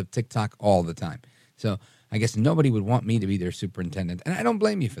libs of TikTok all the time, so I guess nobody would want me to be their superintendent, and I don't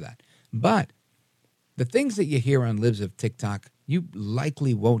blame you for that. But the things that you hear on libs of TikTok, you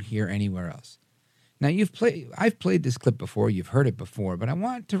likely won't hear anywhere else. Now, I've played this clip before, you've heard it before, but I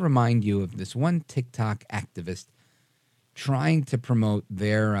want to remind you of this one TikTok activist trying to promote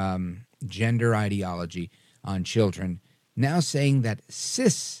their gender ideology on children, now saying that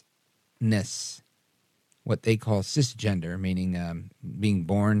cisness, what they call cisgender, meaning being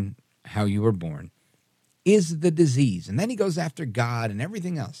born how you were born, is the disease. And then he goes after God and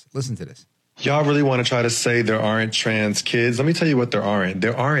everything else. Listen to this. Y'all really want to try to say there aren't trans kids? Let me tell you what there aren't.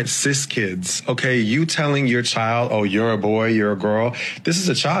 There aren't cis kids, okay? You telling your child, oh, you're a boy, you're a girl. This is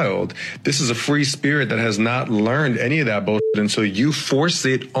a child. This is a free spirit that has not learned any of that bullshit until you force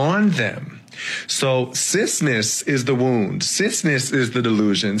it on them. So cisness is the wound. Cisness is the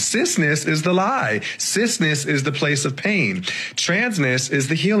delusion. Cisness is the lie. Cisness is the place of pain. Transness is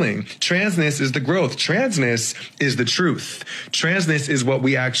the healing. Transness is the growth. Transness is the truth. Transness is what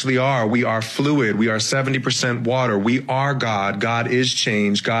we actually are. We are fluid. We are 70% water. We are God. God is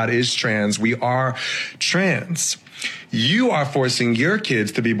change. God is trans. We are trans. You are forcing your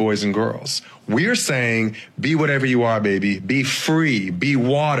kids to be boys and girls. We're saying, be whatever you are, baby. Be free, be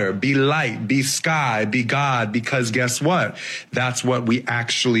water, be light, be sky, be God, because guess what? That's what we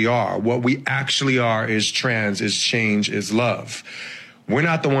actually are. What we actually are is trans, is change, is love. We're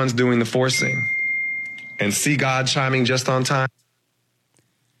not the ones doing the forcing. And see God chiming just on time.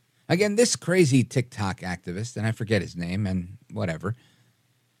 Again, this crazy TikTok activist, and I forget his name and whatever,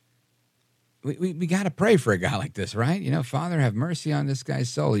 we got to pray for a guy like this, right? Father, have mercy on this guy's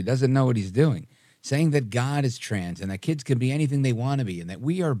soul. He doesn't know what he's doing. Saying that God is trans and that kids can be anything they want to be and that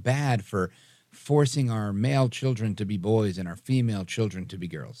we are bad for forcing our male children to be boys and our female children to be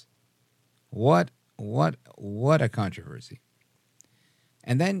girls. What a controversy.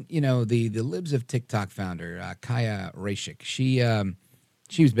 And then, the libs of TikTok founder, Chaya Raichik,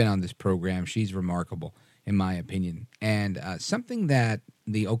 she's been on this program. She's remarkable, in my opinion. And something that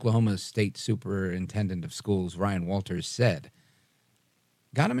the Oklahoma State Superintendent of Schools, Ryan Walters, said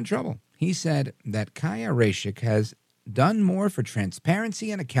got him in trouble. He said that Chaya Raichik has done more for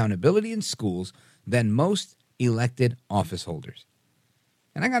transparency and accountability in schools than most elected office holders.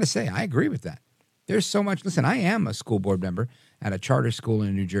 And I got to say, I agree with that. There's so much. Listen, I am a school board member at a charter school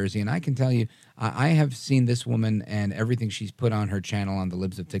in New Jersey, and I can tell you, I have seen this woman and everything she's put on her channel, on the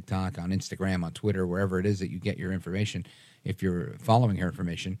libs of TikTok, on Instagram, on Twitter, wherever it is that you get your information, if you're following her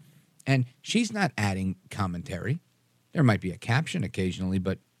information. And she's not adding commentary. There might be a caption occasionally,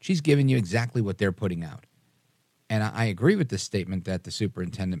 but she's giving you exactly what they're putting out. And I agree with the statement that the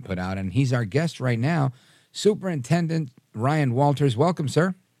superintendent put out, and he's our guest right now. Superintendent Ryan Walters, welcome,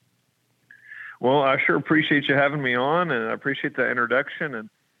 sir. Well, I sure appreciate you having me on, and I appreciate the introduction. And,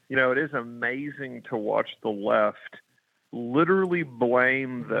 you know, it is amazing to watch the left literally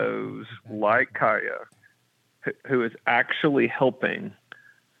blame those like Kaya, who is actually helping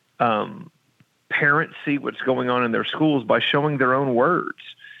parents see what's going on in their schools by showing their own words.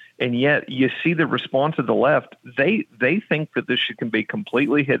 And yet you see the response of the left. They think that this can be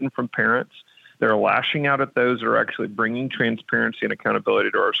completely hidden from parents. They're lashing out at those that are actually bringing transparency and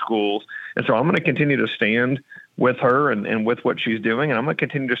accountability to our schools. And so I'm going to continue to stand with her and with what she's doing. And I'm going to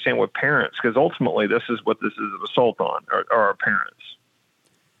continue to stand with parents, because ultimately this is what this is an assault on, are our parents.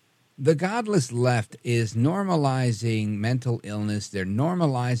 The godless left is normalizing mental illness. They're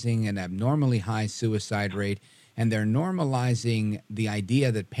normalizing an abnormally high suicide rate, and they're normalizing the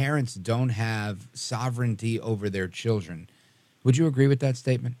idea that parents don't have sovereignty over their children. Would you agree with that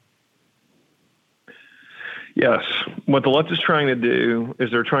statement? Yes. What the left is trying to do is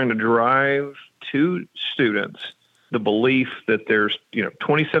they're trying to drive to students the belief that there's,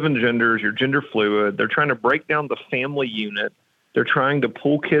 27 genders, you're gender fluid. They're trying to break down the family unit. They're trying to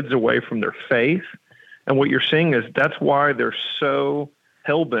pull kids away from their faith. And what you're seeing is that's why they're so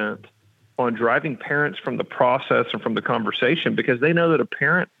hell-bent on driving parents from the process and from the conversation, because they know that a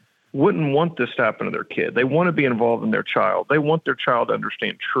parent wouldn't want this to happen to their kid. They want to be involved in their child. They want their child to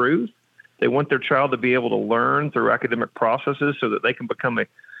understand truth. They want their child to be able to learn through academic processes so that they can become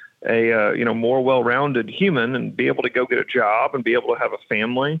a more well-rounded human and be able to go get a job and be able to have a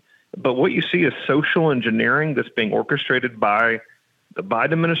family. But what you see is social engineering that's being orchestrated by the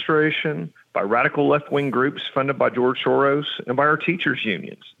Biden administration, by radical left-wing groups funded by George Soros, and by our teachers'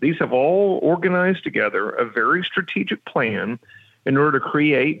 unions. These have all organized together a very strategic plan in order to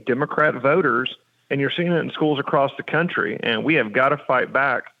create Democrat voters, and you're seeing it in schools across the country. And we have got to fight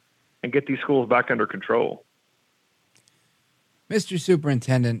back and get these schools back under control. Mr.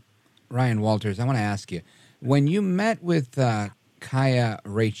 Superintendent Ryan Walters, I want to ask you, when you met with Kaya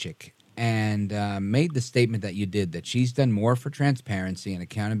Raichik and made the statement that you did, that she's done more for transparency and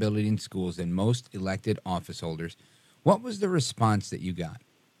accountability in schools than most elected office holders, what was the response that you got?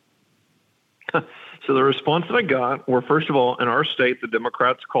 So the response that I got were, first of all, in our state, the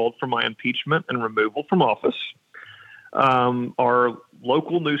Democrats called for my impeachment and removal from office. Our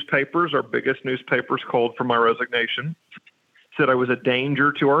local newspapers, our biggest newspapers, called for my resignation, said I was a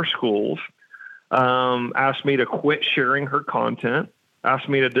danger to our schools, asked me to quit sharing her content, asked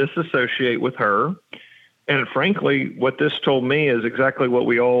me to disassociate with her. And frankly, what this told me is exactly what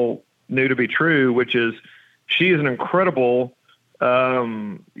we all knew to be true, which is she is an incredible,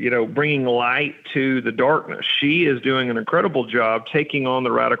 bringing light to the darkness. She is doing an incredible job taking on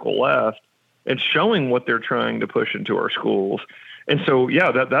the radical left and showing what they're trying to push into our schools. And so,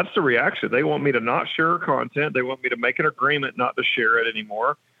 that's the reaction. They want me to not share her content. They want me to make an agreement not to share it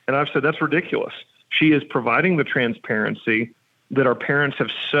anymore. And I've said, that's ridiculous. She is providing the transparency that our parents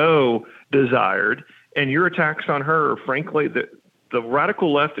have so desired. And your attacks on her, frankly, the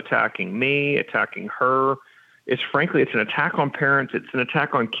radical left attacking me, attacking her, it's an attack on parents. It's an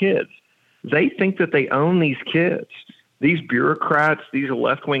attack on kids. They think that they own these kids. These bureaucrats, these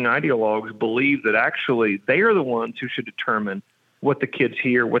left-wing ideologues believe that actually they are the ones who should determine what the kids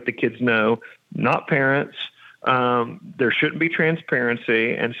hear, what the kids know, not parents. There shouldn't be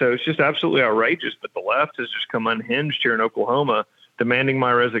transparency. And so it's just absolutely outrageous. But the left has just come unhinged here in Oklahoma, demanding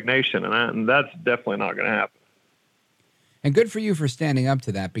my resignation. And that's definitely not going to happen. And good for you for standing up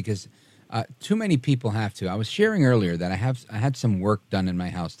to that, because too many people have to. I was sharing earlier that I had some work done in my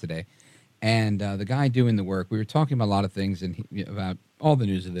house today. And the guy doing the work, we were talking about a lot of things and about all the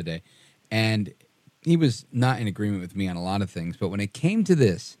news of the day. And he was not in agreement with me on a lot of things. But when it came to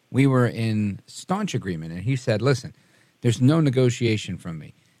this, we were in staunch agreement. And he said, listen, there's no negotiation from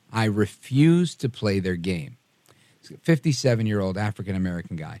me. I refuse to play their game. He's a 57-year-old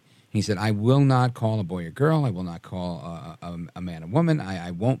African-American guy. He said, I will not call a boy a girl. I will not call a man a woman. I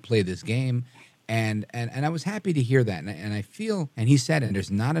won't play this game. And I was happy to hear that. And I feel, and he said, and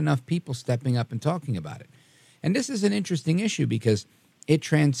there's not enough people stepping up and talking about it. And this is an interesting issue because it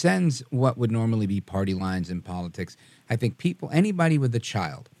transcends what would normally be party lines in politics. I think anybody with a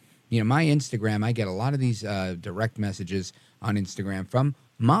child, my Instagram, I get a lot of these direct messages on Instagram from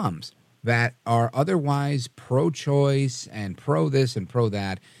moms that are otherwise pro-choice and pro this and pro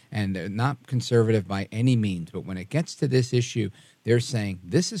that, and they're not conservative by any means. But when it gets to this issue, they're saying,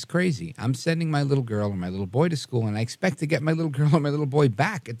 this is crazy. I'm sending my little girl or my little boy to school, and I expect to get my little girl or my little boy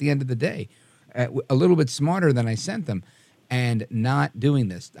back at the end of the day, a little bit smarter than I sent them, and not doing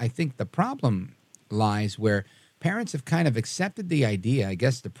this. I think the problem lies where parents have kind of accepted the idea, I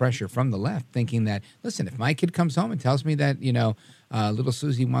guess the pressure from the left, thinking that, listen, if my kid comes home and tells me that, little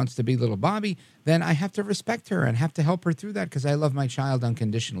Susie wants to be little Bobby, then I have to respect her and have to help her through that because I love my child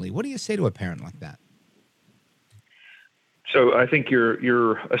unconditionally. What do you say to a parent like that? So I think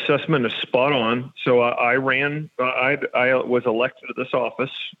your assessment is spot on. So I was elected to this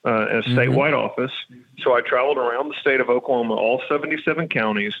office, a statewide office. So I traveled around the state of Oklahoma, all 77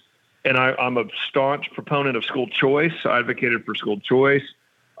 counties, and I'm a staunch proponent of school choice. I advocated for school choice.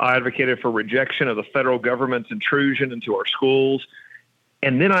 I advocated for rejection of the federal government's intrusion into our schools.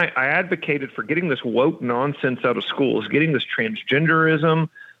 And then I advocated for getting this woke nonsense out of schools, getting this transgenderism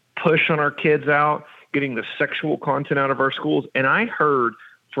push on our kids out, getting the sexual content out of our schools. And I heard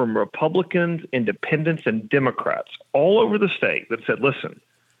from Republicans, independents, and Democrats all over the state that said, listen,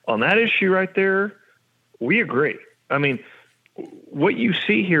 on that issue right there, we agree. I mean, what you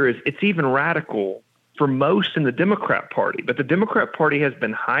see here is it's even radical for most in the Democrat Party, but the Democrat Party has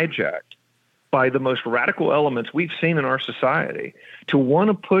been hijacked by the most radical elements we've seen in our society to want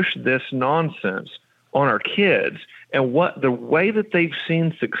to push this nonsense on our kids. And the way that they've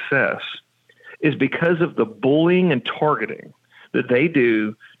seen success is because of the bullying and targeting that they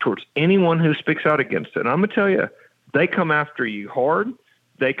do towards anyone who speaks out against it. And I'm going to tell you, they come after you hard.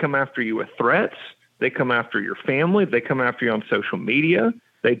 They come after you with threats. They come after your family. They come after you on social media.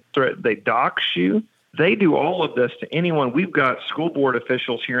 They dox you. They do all of this to anyone. We've got school board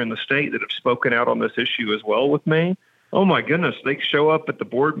officials here in the state that have spoken out on this issue as well with me. Oh my goodness, they show up at the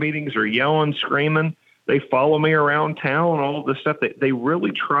board meetings, are yelling, screaming. They follow me around town, all of this stuff. They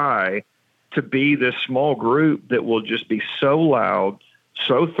really try to be this small group that will just be so loud,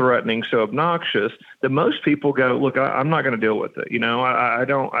 so threatening, so obnoxious that most people go, look, I'm not going to deal with it. I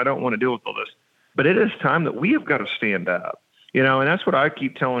don't want to deal with all this. But it is time that we have got to stand up, and that's what I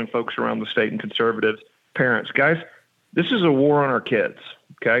keep telling folks around the state and conservatives, parents, guys, this is a war on our kids.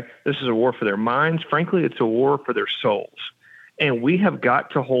 Okay. This is a war for their minds. Frankly, it's a war for their souls. And we have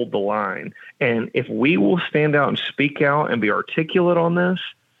got to hold the line. And if we will stand out and speak out and be articulate on this,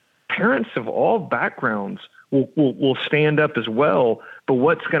 parents of all backgrounds will stand up as well. But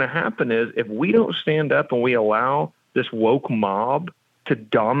what's going to happen is if we don't stand up and we allow this woke mob to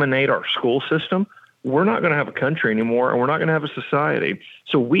dominate our school system, we're not going to have a country anymore, and we're not going to have a society.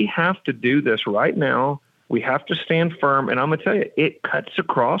 So we have to do this right now. We have to stand firm. And I'm going to tell you, it cuts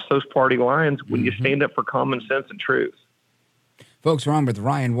across those party lines when you stand up for common sense and truth. Folks, we're on with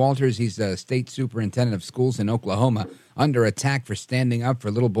Ryan Walters. He's the state superintendent of schools in Oklahoma, under attack for standing up for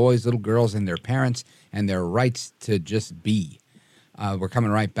little boys, little girls, and their parents and their rights to just be. We're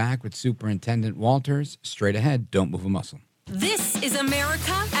coming right back with Superintendent Walters. Straight ahead, don't move a muscle. This is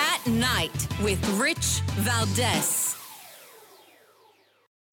America at Night with Rich Valdez.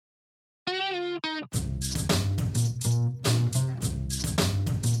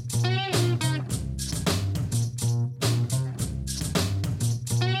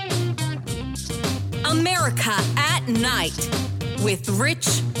 America at Night with Rich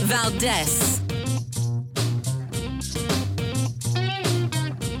Valdez.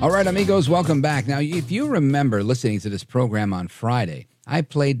 All right, amigos, welcome back. Now, if you remember listening to this program on Friday, I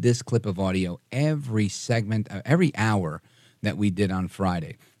played this clip of audio every segment, every hour that we did on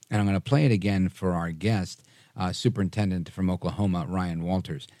Friday. And I'm going to play it again for our guest, Superintendent from Oklahoma, Ryan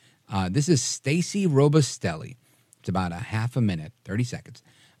Walters. This is Stacy Robustelli. It's about a half a minute, 30 seconds.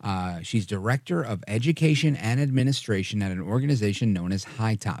 She's Director of Education and Administration at an organization known as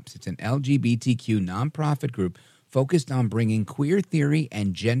High Tops. It's an LGBTQ nonprofit group focused on bringing queer theory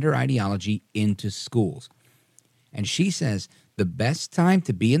and gender ideology into schools. And she says the best time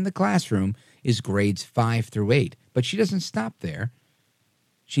to be in the classroom is grades 5 through 8. But she doesn't stop there.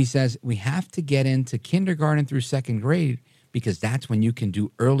 She says we have to get into kindergarten through second grade because that's when you can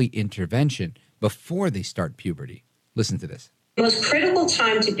do early intervention before they start puberty. Listen to this. The most critical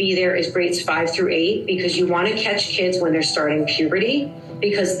time to be there is grades 5 through 8 because you want to catch kids when they're starting puberty,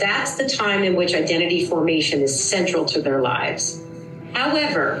 because that's the time in which identity formation is central to their lives.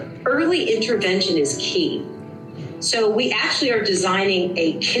 However, early intervention is key. So we actually are designing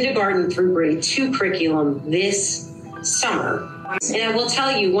a kindergarten through grade 2 curriculum this summer. And I will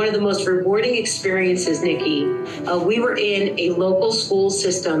tell you, one of the most rewarding experiences, Nikki, we were in a local school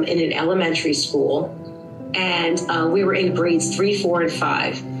system in an elementary school. And we were in grades 3, 4, and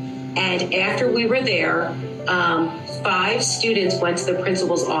 5. And after we were there, 5 students went to the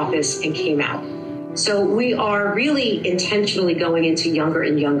principal's office and came out. So we are really intentionally going into younger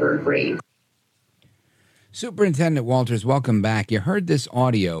and younger grades. Superintendent Walters, welcome back. You heard this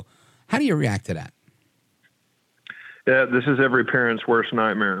audio. How do you react to that? Yeah, this is every parent's worst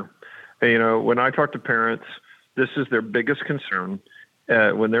nightmare. And, when I talk to parents, this is their biggest concern.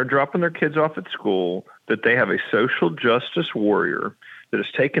 When they're dropping their kids off at school, that they have a social justice warrior that is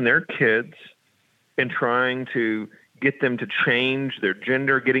taking their kids and trying to get them to change their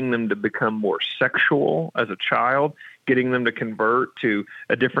gender, getting them to become more sexual as a child, getting them to convert to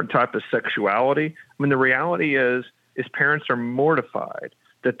a different type of sexuality. I mean, the reality is parents are mortified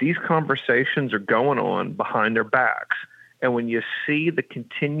that these conversations are going on behind their backs. And when you see the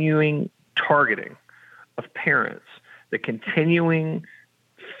continuing targeting of parents, the continuing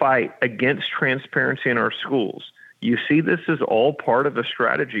fight against transparency in our schools, you see this is all part of a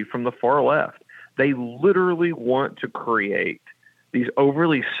strategy from the far left. They literally want to create these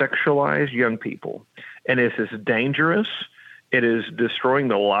overly sexualized young people. And it is dangerous. It is destroying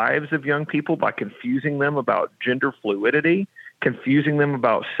the lives of young people by confusing them about gender fluidity, confusing them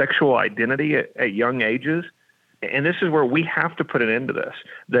about sexual identity at young ages. And this is where we have to put an end to this.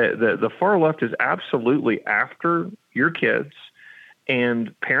 The far left is absolutely after your kids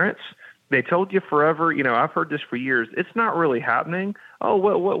and parents. They told you forever, I've heard this for years. It's not really happening. Oh,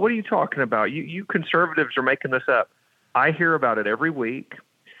 what are you talking about? You conservatives are making this up. I hear about it every week.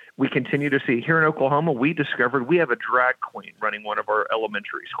 We continue to see here in Oklahoma, we discovered we have a drag queen running one of our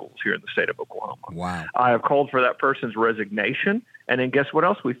elementary schools here in the state of Oklahoma. Wow. I have called for that person's resignation. And then guess what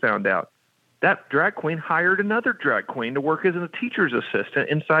else we found out? That drag queen hired another drag queen to work as a teacher's assistant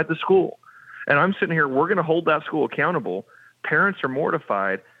inside the school. And I'm sitting here, we're going to hold that school accountable. Parents are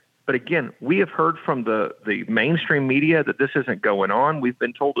mortified. But again, we have heard from the mainstream media that this isn't going on. We've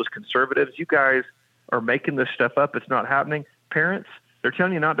been told as conservatives, you guys are making this stuff up. It's not happening. Parents, they're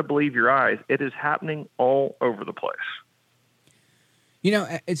telling you not to believe your eyes. It is happening all over the place.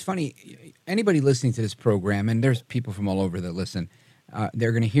 It's funny. Anybody listening to this program, and there's people from all over that listen,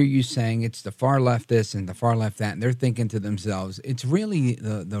 they're going to hear you saying it's the far left this and the far left that, and they're thinking to themselves, it's really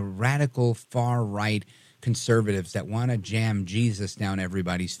the radical far right conservatives that want to jam Jesus down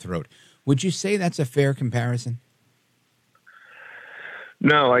everybody's throat. Would you say that's a fair comparison?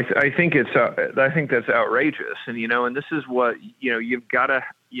 No, I think that's outrageous, and and this is what you've got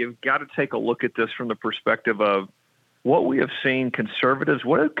to take a look at this from the perspective of what we have seen conservatives.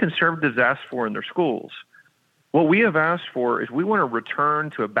 What have conservatives asked for in their schools? What we have asked for is we want to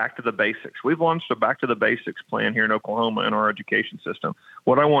return to a back to the basics. We've launched a back to the basics plan here in Oklahoma in our education system.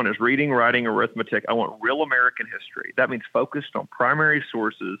 What I want is reading, writing, arithmetic. I want real American history. That means focused on primary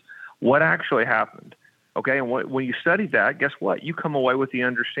sources, what actually happened. Okay, and when you study that, guess what? You come away with the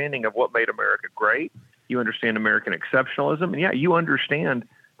understanding of what made America great. You understand American exceptionalism, and you understand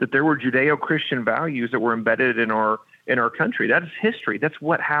that there were Judeo-Christian values that were embedded in our country. That is history. That's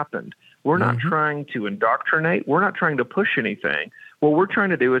what happened. We're not trying to indoctrinate. We're not trying to push anything. What we're trying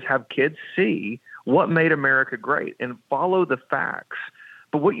to do is have kids see what made America great and follow the facts.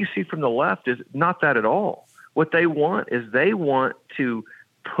 But what you see from the left is not that at all. What they want is they want to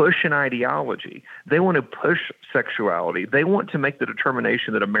push an ideology. They want to push sexuality. They want to make the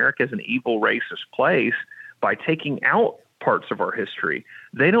determination that America is an evil, racist place by taking out parts of our history.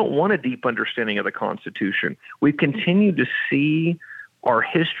 They don't want a deep understanding of the Constitution. We've continued to see our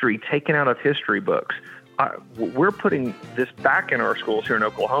history taken out of history books. We're putting this back in our schools here in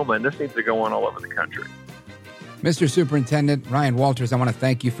Oklahoma, and this needs to go on all over the country. Mr. Superintendent Ryan Walters, I want to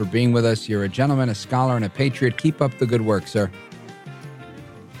thank you for being with us. You're a gentleman, a scholar, and a patriot. Keep up the good work, sir.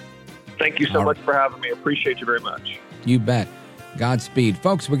 Thank you so much for having me. I appreciate you very much. You bet. Godspeed.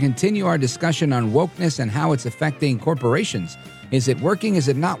 Folks, we continue our discussion on wokeness and how it's affecting corporations. Is it working? Is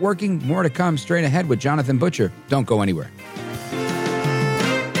it not working? More to come straight ahead with Jonathan Butcher. Don't go anywhere.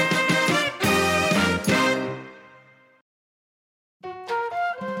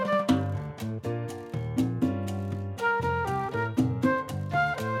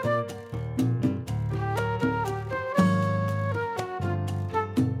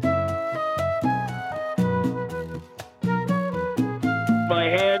 My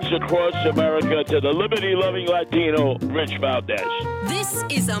hands across America to the liberty-loving Latino, Rich Valdez. This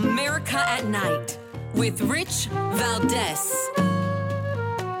is America at Night with Rich Valdez.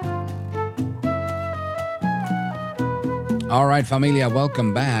 All right, familia,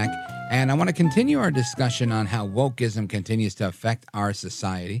 welcome back. And I want to continue our discussion on how wokeism continues to affect our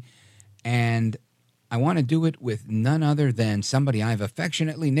society. And I want to do it with none other than somebody I've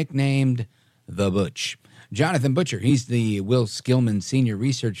affectionately nicknamed The Butch. Jonathan Butcher, he's the Will Skillman Senior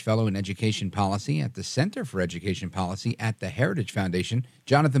Research Fellow in Education Policy at the Center for Education Policy at the Heritage Foundation.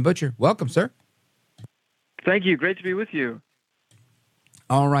 Jonathan Butcher, welcome, sir. Thank you. Great to be with you.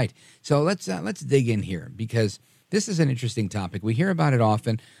 All right. So let's dig in here because this is an interesting topic. We hear about it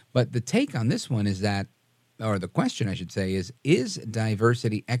often, but the take on this one is that or the question I should say is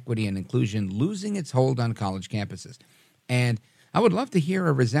diversity, equity, and inclusion losing its hold on college campuses? And I would love to hear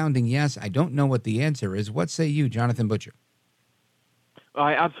a resounding yes. I don't know what the answer is. What say you, Jonathan Butcher?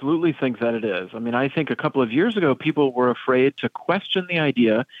 I absolutely think that it is. I mean, I think a couple of years ago, people were afraid to question the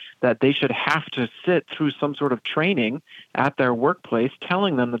idea that they should have to sit through some sort of training at their workplace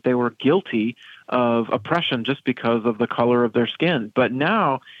telling them that they were guilty of oppression just because of the color of their skin. But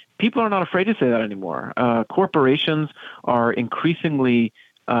now people are not afraid to say that anymore. Corporations are increasingly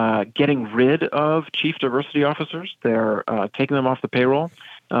getting rid of chief diversity officers. They're taking them off the payroll.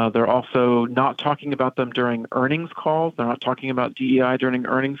 They're also not talking about them during earnings calls. They're not talking about DEI during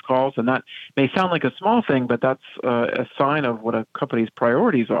earnings calls. And that may sound like a small thing, but that's a sign of what a company's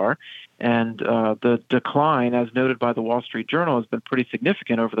priorities are. And the decline, as noted by the Wall Street Journal, has been pretty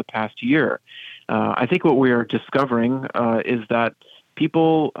significant over the past year. I think what we are discovering is that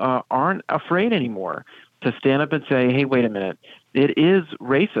people aren't afraid anymore to stand up and say, hey, wait a minute. It is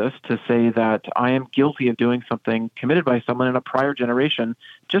racist to say that I am guilty of doing something committed by someone in a prior generation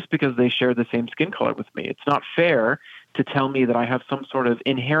just because they share the same skin color with me. It's not fair to tell me that I have some sort of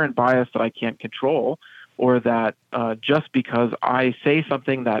inherent bias that I can't control, or that just because I say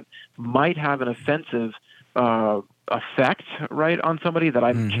something that might have an offensive effect, right, on somebody, that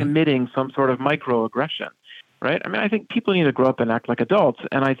I'm committing some sort of microaggression, right? I mean, I think people need to grow up and act like adults,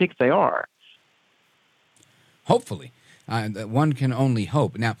 and I think they are. Hopefully. One can only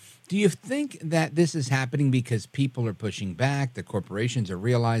hope. Now, do you think that this is happening because people are pushing back, the corporations are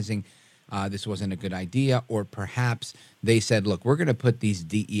realizing this wasn't a good idea, or perhaps they said, look, we're going to put these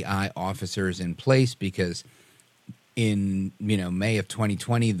DEI officers in place because in May of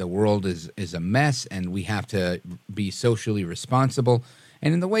 2020, the world is a mess and we have to be socially responsible.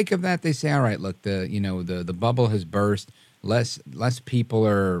 And in the wake of that, they say, all right, look, the bubble has burst. Less people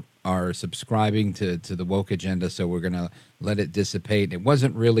are subscribing to the woke agenda, so we're going to let it dissipate. It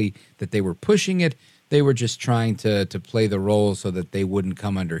wasn't really that they were pushing it. They were just trying to play the role so that they wouldn't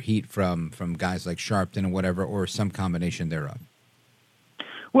come under heat from guys like Sharpton or whatever, or some combination thereof.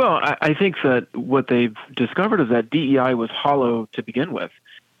 Well, I think that what they've discovered is that DEI was hollow to begin with,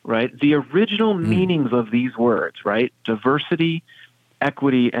 right? The original meanings of these words, right? Diversity,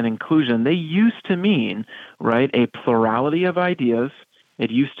 equity, and inclusion, they used to mean, right, a plurality of ideas. It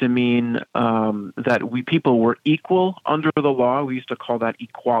used to mean that people were equal under the law. We used to call that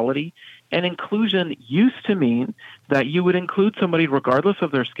equality. And inclusion used to mean that you would include somebody regardless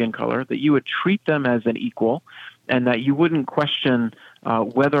of their skin color, that you would treat them as an equal, and that you wouldn't question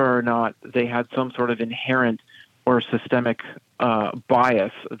whether or not they had some sort of inherent or systemic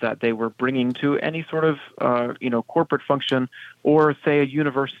bias that they were bringing to any sort of corporate function or, say, a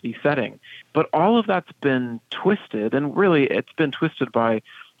university setting. But all of that's been twisted, and really it's been twisted by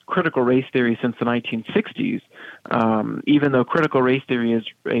critical race theory since the 1960s. Even though critical race theory is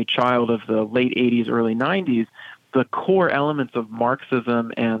a child of the late 80s, early 90s, the core elements of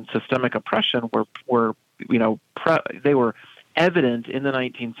Marxism and systemic oppression were evident in the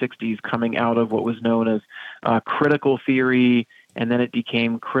 1960s, coming out of what was known as critical theory, and then it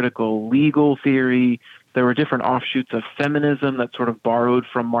became critical legal theory. There were different offshoots of feminism that sort of borrowed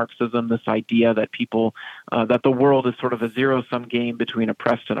from Marxism, this idea that that the world is sort of a zero-sum game between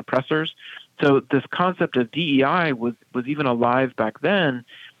oppressed and oppressors. So this concept of DEI was even alive back then,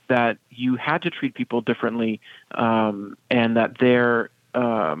 that you had to treat people differently, and that their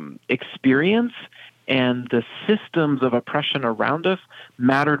experience and the systems of oppression around us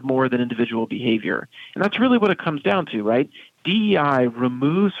mattered more than individual behavior. And that's really what it comes down to, right? DEI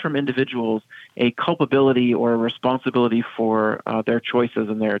removes from individuals a culpability or a responsibility for their choices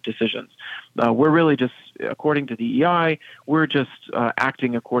and their decisions. We're really just, according to DEI, we're just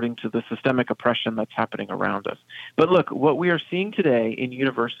acting according to the systemic oppression that's happening around us. But look, what we are seeing today in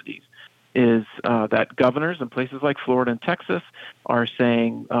universities is that governors in places like Florida and Texas are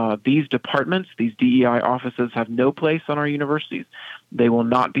saying these departments, these DEI offices, have no place on our universities. They will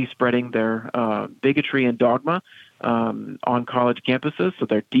not be spreading their bigotry and dogma on college campuses, so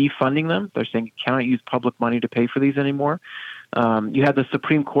they're defunding them. They're saying you cannot use public money to pay for these anymore. You had the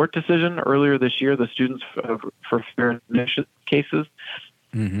Supreme Court decision earlier this year, the Students for Fair Admission cases,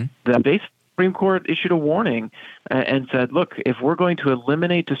 that basically Supreme Court issued a warning and said, look, if we're going to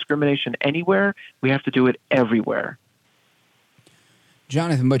eliminate discrimination anywhere, we have to do it everywhere.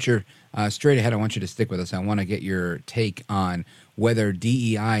 Jonathan Butcher, straight ahead, I want you to stick with us. I want to get your take on whether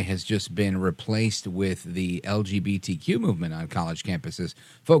DEI has just been replaced with the LGBTQ movement on college campuses.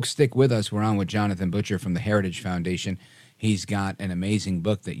 Folks, stick with us. We're on with Jonathan Butcher from the Heritage Foundation. He's got an amazing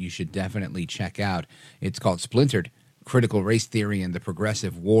book that you should definitely check out. It's called Splintered: Critical Race Theory and the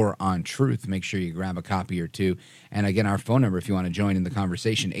Progressive War on Truth. Make sure you grab a copy or two. And again, our phone number, if you want to join in the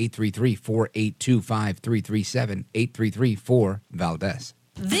conversation, 833-482-5337, 833-4-VALDEZ.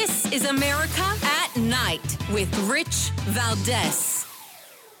 This is America at Night with Rich Valdez.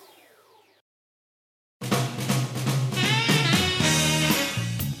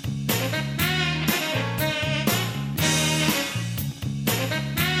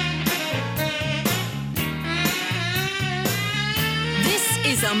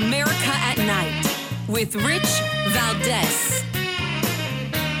 Is America at Night with Rich Valdez.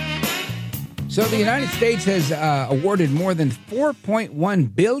 So the United States has awarded more than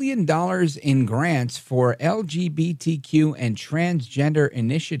 $4.1 billion in grants for LGBTQ and transgender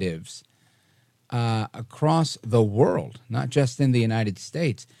initiatives across the world, not just in the United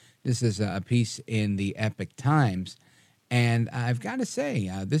States. This is a piece in the Epoch Times. And I've got to say,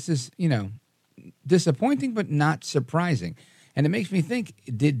 this is, disappointing but not surprising. And it makes me think,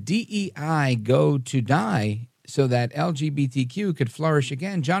 did DEI go to die so that LGBTQ could flourish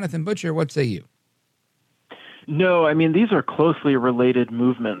again? Jonathan Butcher, what say you? No, I mean, these are closely related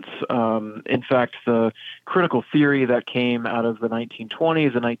movements. In fact, the critical theory that came out of the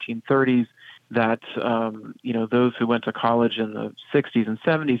 1920s and 1930s that, those who went to college in the 60s and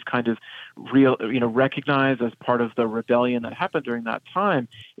 70s kind of recognize as part of the rebellion that happened during that time,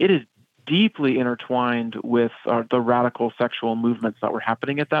 it is deeply intertwined with the radical sexual movements that were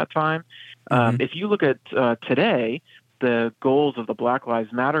happening at that time. If you look at today, the goals of the Black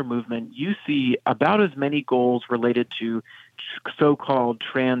Lives Matter movement, you see about as many goals related to so-called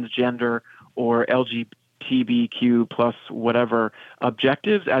transgender or LGBTQ plus whatever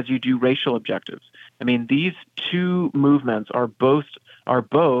objectives as you do racial objectives. I mean, these two movements are both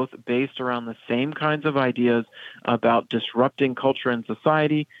based around the same kinds of ideas about disrupting culture and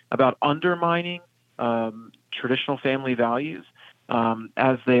society, about undermining traditional family values,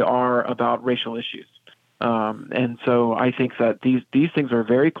 as they are about racial issues. And so I think that these things are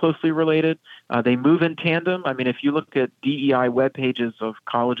very closely related. They move in tandem. I mean, if you look at DEI web pages of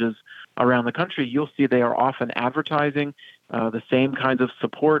colleges around the country, you'll see they are often advertising the same kinds of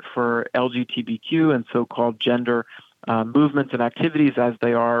support for LGBTQ and so-called gender movements and activities as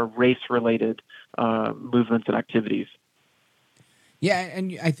they are race-related movements and activities. Yeah,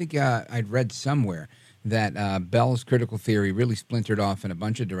 and I think I'd read somewhere that Bell's critical theory really splintered off in a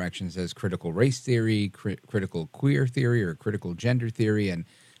bunch of directions as critical race theory, critical queer theory, or critical gender theory, and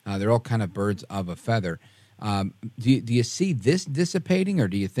they're all kind of birds of a feather. Do you see this dissipating, or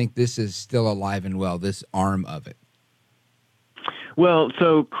do you think this is still alive and well, this arm of it? Well,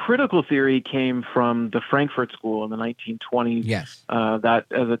 so critical theory came from the Frankfurt School in the 1920s. Yes. That,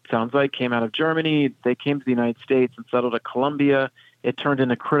 as it sounds like, came out of Germany. They came to the United States and settled at Columbia. It turned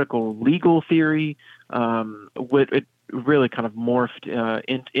into critical legal theory. It really kind of morphed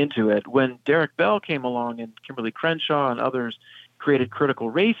into it. When Derek Bell came along and Kimberly Crenshaw and others created critical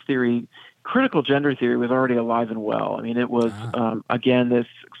race theory, critical gender theory was already alive and well. I mean, it was, again, this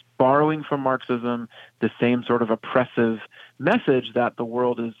borrowing from Marxism, the same sort of oppressive message that the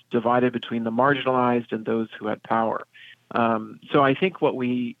world is divided between the marginalized and those who had power. So I think what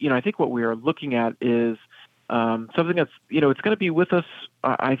we are looking at is something that's, it's going to be with us,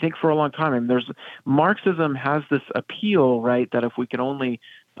 I think, for a long time. I mean, Marxism has this appeal, right, that if we can only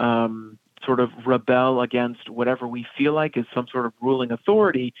sort of rebel against whatever we feel like is some sort of ruling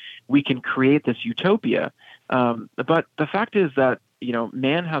authority, we can create this utopia. But the fact is that,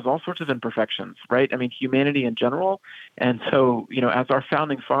 man has all sorts of imperfections, right? I mean, humanity in general. And so, as our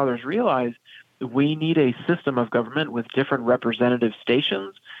founding fathers realized, we need a system of government with different representative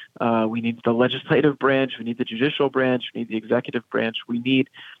stations. We need the legislative branch, we need the judicial branch, we need the executive branch, we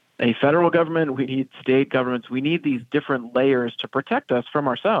need a federal government, we need state governments, we need these different layers to protect us from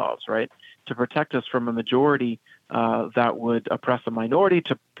ourselves, right? To protect us from a majority that would oppress a minority,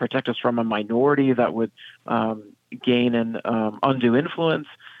 to protect us from a minority that would gain an undue influence.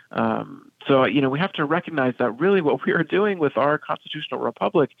 So, we have to recognize that really what we are doing with our constitutional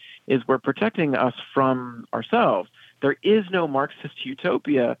republic is we're protecting us from ourselves. There is no Marxist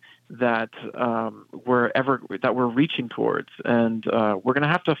utopia that we're reaching towards, and we're going to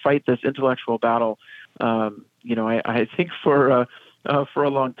have to fight this intellectual battle. I think for a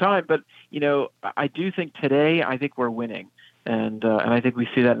long time, but I do think today I think we're winning, and I think we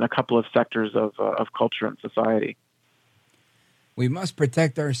see that in a couple of sectors of culture and society. We must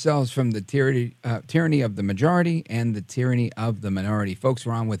protect ourselves from the tyranny of the majority and the tyranny of the minority. Folks,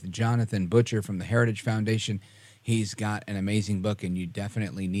 we're on with Jonathan Butcher from the Heritage Foundation. He's got an amazing book, and you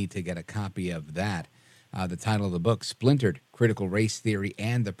definitely need to get a copy of that. The title of the book, Splintered, Critical Race Theory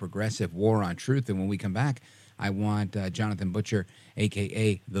and the Progressive War on Truth. And when we come back, I want Jonathan Butcher,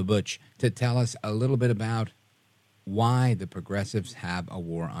 a.k.a. The Butch, to tell us a little bit about why the progressives have a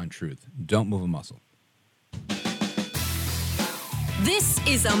war on truth. Don't move a muscle. This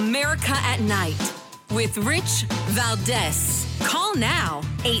is America at Night with Rich Valdez. Call now,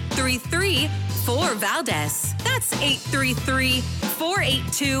 833-4-VALDEZ. That's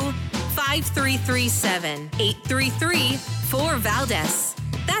 833-482-5337. 833-4-VALDEZ.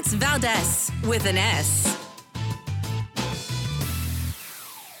 That's Valdez with an S.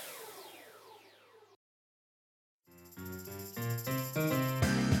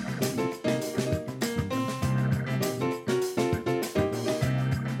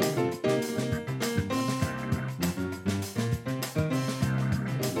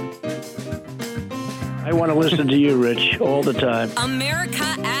 I want to listen to you, Rich, all the time. America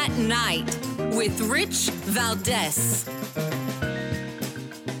at Night with Rich Valdez.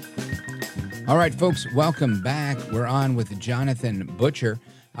 All right, folks, welcome back. We're on with Jonathan Butcher.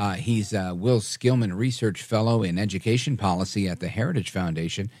 He's a Will Skillman Research Fellow in Education Policy at the Heritage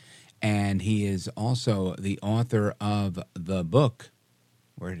Foundation, and he is also the author of the book.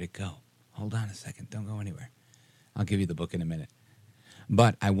 Where did it go? Hold on a second. Don't go anywhere. I'll give you the book in a minute.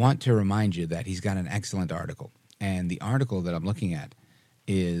 But I want to remind you that he's got an excellent article, and the article that I'm looking at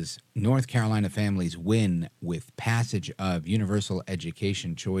is North Carolina Families Win with Passage of Universal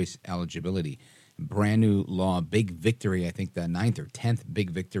Education Choice Eligibility. Brand new law, big victory, I think the 9th or 10th big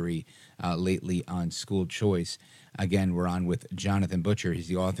victory lately on school choice. Again, we're on with Jonathan Butcher. He's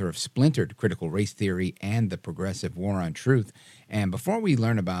the author of Splintered, Critical Race Theory and the Progressive War on Truth. And before we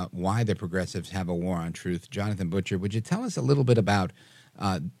learn about why the progressives have a war on truth, Jonathan Butcher, would you tell us a little bit about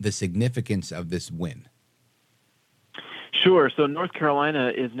the significance of this win? Sure. So North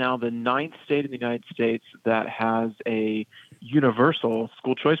Carolina is now the 9th state in the United States that has a universal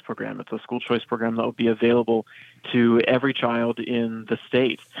school choice program. It's a school choice program that will be available to every child in the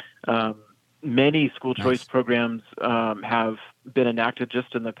state. Many school choice programs have been enacted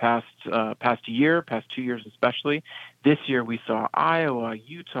just in the past 2 years especially. This year we saw Iowa,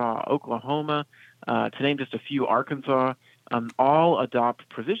 Utah, Oklahoma, to name just a few, Arkansas, all adopt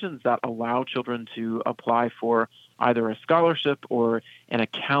provisions that allow children to apply for either a scholarship or an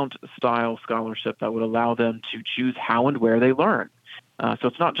account-style scholarship that would allow them to choose how and where they learn. So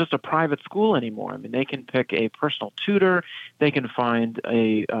it's not just a private school anymore. I mean, they can pick a personal tutor, they can find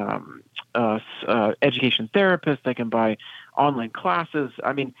a education therapist, they can buy online classes.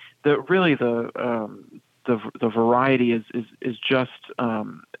 I mean, the variety is just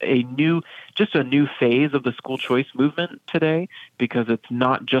a new phase of the school choice movement today, because it's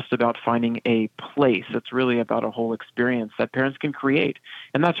not just about finding a place. It's really about a whole experience that parents can create.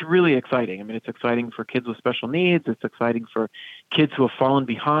 And that's really exciting. I mean, it's exciting for kids with special needs. It's exciting for kids who have fallen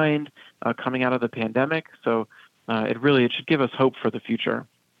behind coming out of the pandemic. So it should give us hope for the future.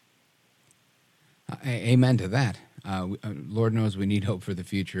 Amen to that. Lord knows we need hope for the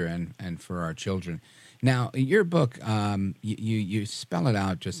future and for our children. Now, your book, you spell it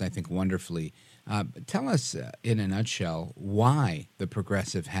out just, I think, wonderfully. Tell us in a nutshell why the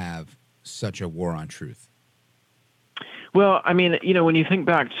progressive have such a war on truth. Well, I mean, when you think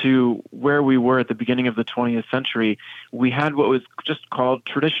back to where we were at the beginning of the 20th century, we had what was just called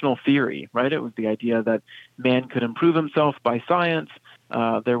traditional theory, right? It was the idea that man could improve himself by science.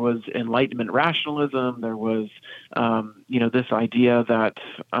 There was Enlightenment rationalism. There was, this idea that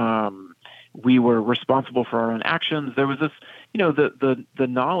we were responsible for our own actions. There was this, the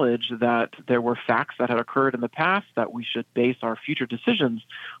knowledge that there were facts that had occurred in the past, that we should base our future decisions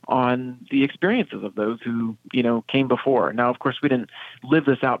on the experiences of those who, came before. Now, of course, we didn't live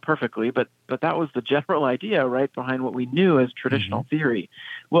this out perfectly, but that was the general idea, right, behind what we knew as traditional theory.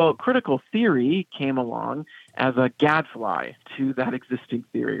 Well, critical theory came along as a gadfly to that existing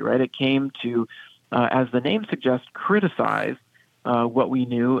theory, right? It came to, as the name suggests, criticize what we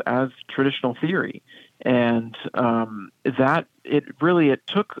knew as traditional theory. And that it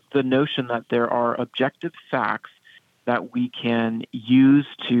took the notion that there are objective facts that we can use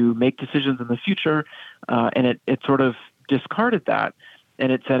to make decisions in the future, and it sort of discarded that.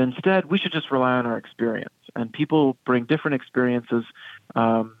 And it said instead we should just rely on our experience. And people bring different experiences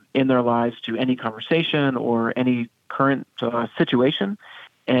in their lives to any conversation or any current situation,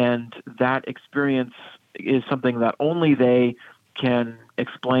 and that experience is something that only they can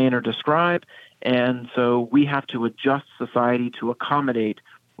explain or describe, and so we have to adjust society to accommodate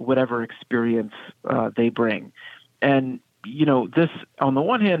whatever experience they bring. And, this on the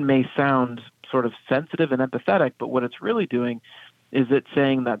one hand may sound sort of sensitive and empathetic, but what it's really doing is it's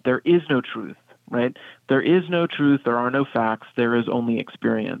saying that there is no truth, right? There is no truth, there are no facts, there is only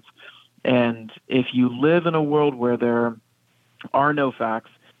experience. And if you live in a world where there are no facts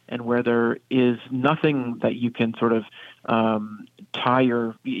and where there is nothing that you can sort of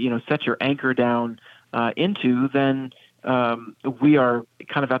set your anchor down into, then we are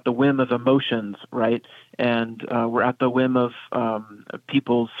kind of at the whim of emotions, right? And we're at the whim of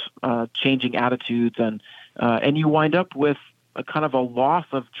people's changing attitudes, and you wind up with a kind of a loss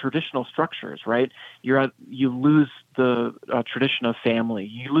of traditional structures, right? You lose the tradition of family,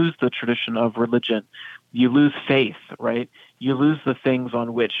 you lose the tradition of religion, you lose faith, right? You lose the things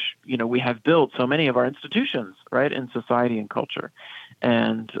on which we have built so many of our institutions, right, in society and culture.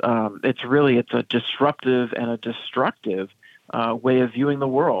 And it's a disruptive and a destructive way of viewing the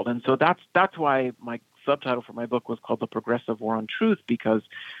world. And so that's why my subtitle for my book was called The Progressive War on Truth, because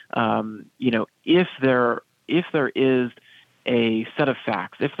if there is a set of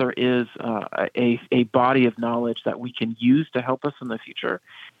facts, if there is a body of knowledge that we can use to help us in the future,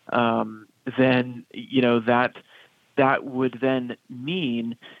 then that would then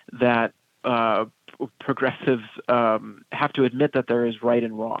mean that progressives have to admit that there is right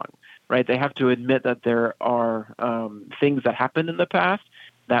and wrong, right? They have to admit that there are things that happened in the past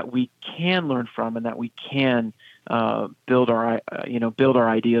that we can learn from and that we can build our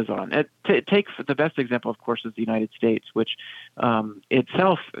ideas on. It takes the best example, of course, is the United States, which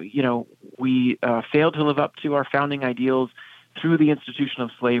itself, we failed to live up to our founding ideals through the institution of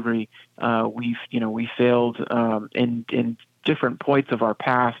slavery. We failed in different points of our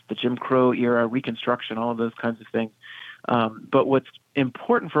past, the Jim Crow era, Reconstruction, all of those kinds of things. But what's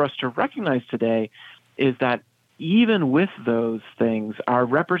important for us to recognize today is that even with those things, our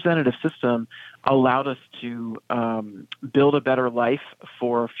representative system allowed us to build a better life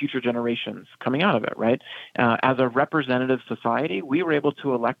for future generations coming out of it, right? As a representative society, we were able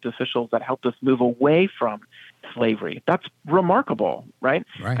to elect officials that helped us move away from slavery. That's remarkable, right?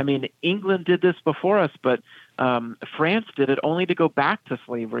 I mean, England did this before us, but France did it only to go back to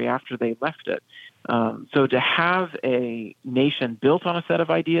slavery after they left it. So to have a nation built on a set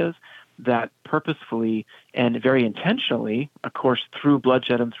of ideas that purposefully and very intentionally, of course, through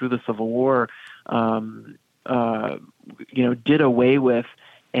bloodshed and through the Civil War, did away with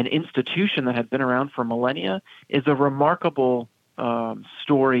an institution that had been around for millennia is a remarkable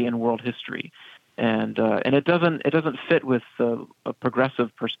story in world history. And it doesn't fit with a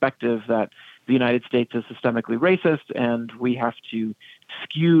progressive perspective that the United States is systemically racist and we have to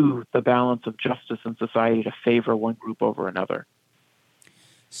skew the balance of justice in society to favor one group over another.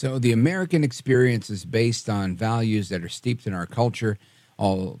 So the American experience is based on values that are steeped in our culture,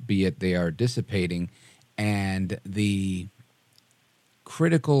 albeit they are dissipating, and the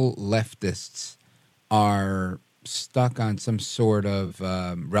critical leftists are stuck on some sort of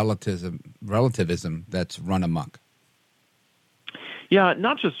relativism that's run amok. Yeah,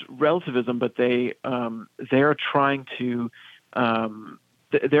 not just relativism, but they're trying to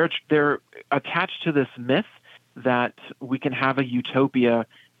they're attached to this myth that we can have a utopia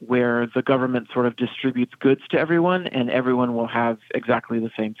where the government sort of distributes goods to everyone and everyone will have exactly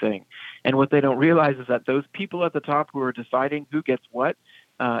the same thing. And what they don't realize is that those people at the top who are deciding who gets what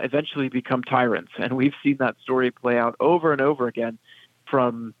eventually become tyrants. And we've seen that story play out over and over again,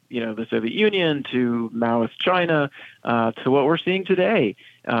 from the Soviet Union to Maoist China to what we're seeing today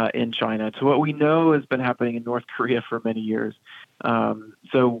in China, to what we know has been happening in North Korea for many years.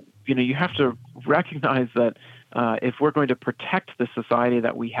 So you have to recognize that if we're going to protect the society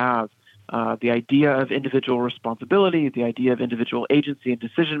that we have, the idea of individual responsibility, the idea of individual agency and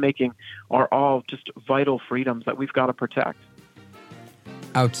decision-making are all just vital freedoms that we've got to protect.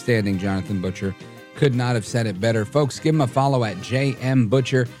 Outstanding, Jonathan Butcher. Could not have said it better. Folks, give him a follow at J.M.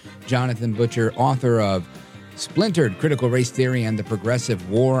 Butcher. Jonathan Butcher, author of Splintered, Critical Race Theory and the Progressive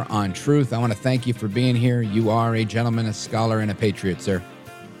War on Truth. I want to thank you for being here. You are a gentleman, a scholar, and a patriot, sir.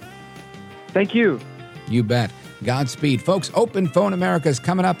 Thank you. You bet. Godspeed. Folks, Open Phone America is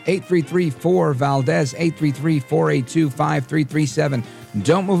coming up. 833-4-VALDEZ, 833-482-5337.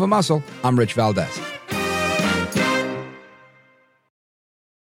 Don't move a muscle. I'm Rich Valdez.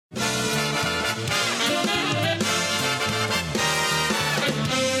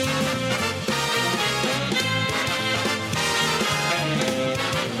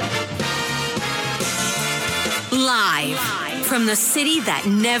 Live from the city that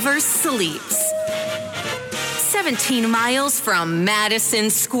never sleeps. 17 miles from Madison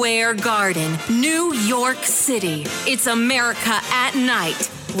Square Garden, New York City. It's America at Night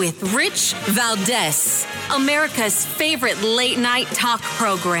with Rich Valdez, America's favorite late-night talk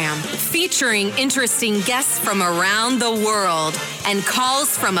program, featuring interesting guests from around the world and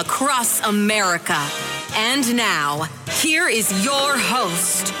calls from across America. And now, Here is your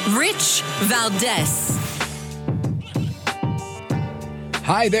host, Rich Valdez.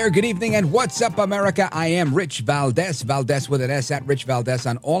 Hi there, good evening, and what's up, America? I am Rich Valdez, Valdez with an S, at Rich Valdez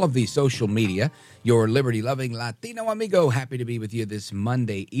on all of the social media. Your liberty-loving Latino amigo. Happy to be with you this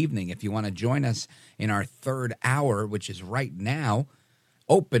Monday evening. If you want to join us in our third hour, which is right now,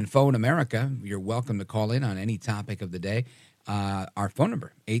 Open Phone America, you're welcome to call in on any topic of the day. Our phone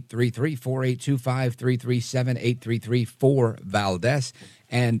number, 833-482-5337, 833-4-VALDEZ.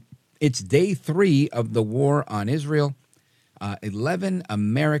 And it's day 3 of the war on Israel. 11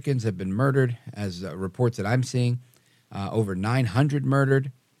 Americans have been murdered, as reports that I'm seeing. Over 900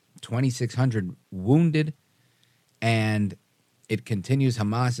 murdered, 2,600 wounded. And it continues.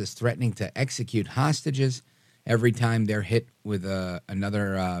 Hamas is threatening to execute hostages every time they're hit with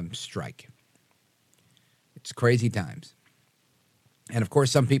another strike. It's crazy times. And, of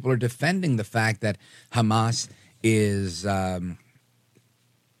course, some people are defending the fact that Hamas is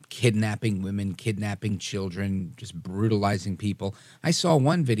kidnapping women, kidnapping children, just brutalizing people. I saw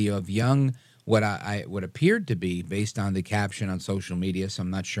one video of young, what appeared to be, based on the caption on social media, so I'm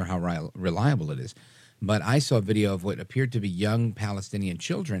not sure how reliable it is, but I saw a video of what appeared to be young Palestinian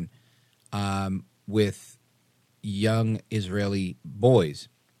children with young Israeli boys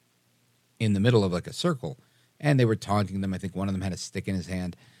in the middle of like a circle, and they were taunting them. I think one of them had a stick in his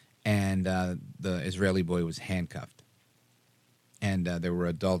hand, and the Israeli boy was handcuffed. And there were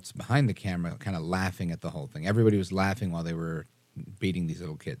adults behind the camera kind of laughing at the whole thing. Everybody was laughing while they were beating these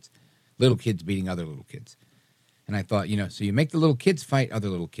little kids beating other little kids. And I thought, so you make the little kids fight other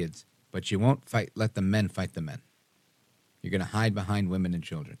little kids, but you won't let the men fight the men. You're going to hide behind women and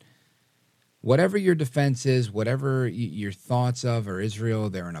children. Whatever your defense is, whatever your thoughts of, or Israel,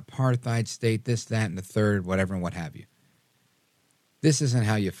 they're an apartheid state, this, that, and the third, whatever and what have you. This isn't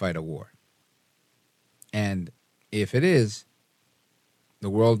how you fight a war. And if it is, the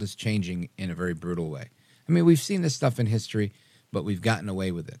world is changing in a very brutal way. I mean, we've seen this stuff in history, but we've gotten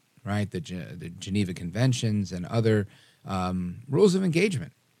away with it, right? The Geneva Conventions and other rules of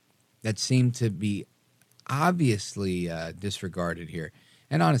engagement that seem to be obviously disregarded here.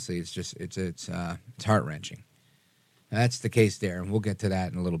 And honestly, it's heart-wrenching. That's the case there, and we'll get to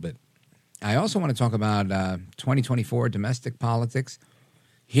that in a little bit. I also want to talk about 2024 domestic politics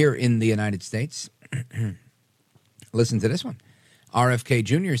here in the United States. Listen to this one. RFK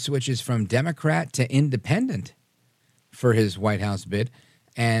Jr. switches from Democrat to independent for his White House bid.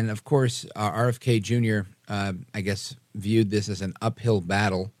 And, of course, RFK Jr., I guess, viewed this as an uphill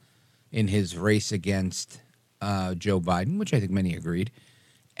battle in his race against Joe Biden, which I think many agreed,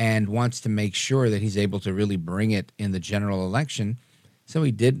 and wants to make sure that he's able to really bring it in the general election. So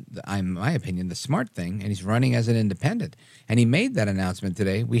he did, in my opinion, the smart thing, and he's running as an independent. And he made that announcement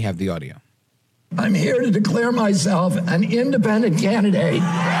today. We have the audio. I'm here to declare myself an independent candidate.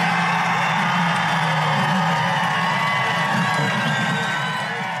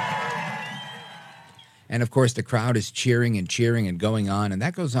 And, of course, the crowd is cheering and going on, and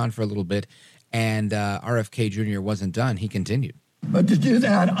that goes on for a little bit. And RFK Jr. wasn't done. He continued. But to do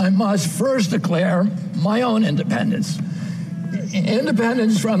that, I must first declare my own independence.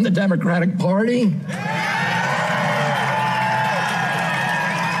 Independence from the Democratic Party.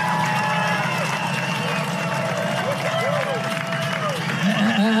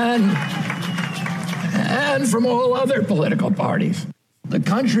 And from all other political parties. The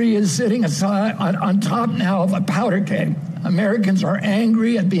country is sitting aside on top now of a powder keg. Americans are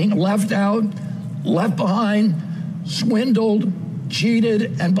angry at being left out, left behind, swindled,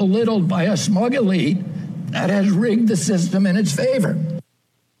 cheated, and belittled by a smug elite that has rigged the system in its favor.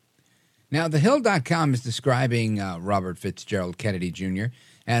 Now, TheHill.com is describing Robert Fitzgerald Kennedy Jr.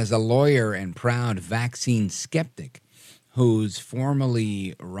 as a lawyer and proud vaccine skeptic who's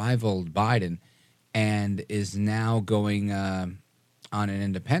formerly rivaled Biden and is now going on an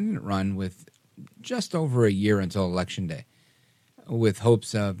independent run with just over a year until Election Day, with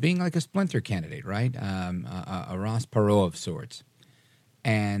hopes of being like a splinter candidate, right? A Ross Perot of sorts.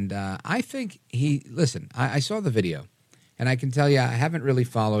 And I think I saw the video, and I can tell you I haven't really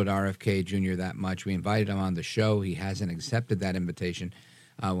followed RFK Jr. that much. We invited him on the show. He hasn't accepted that invitation.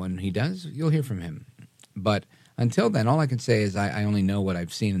 When he does, you'll hear from him. But until then, all I can say is I only know what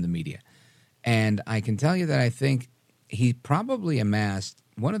I've seen in the media. And I can tell you that I think he probably amassed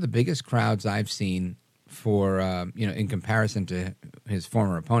one of the biggest crowds I've seen for, in comparison to his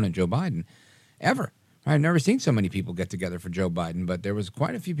former opponent, Joe Biden, ever. I've never seen so many people get together for Joe Biden, but there was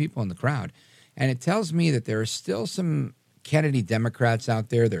quite a few people in the crowd. And it tells me that there are still some Kennedy Democrats out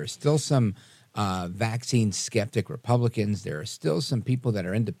there. There are still some vaccine skeptic Republicans. There are still some people that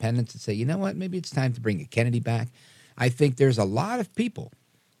are independents that say, you know what, maybe it's time to bring a Kennedy back. I think there's a lot of people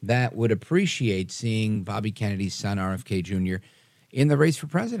that would appreciate seeing Bobby Kennedy's son, RFK Jr., in the race for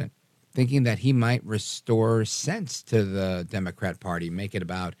president, thinking that he might restore sense to the Democrat Party, make it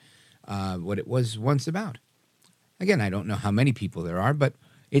about what it was once about. Again, I don't know how many people there are, but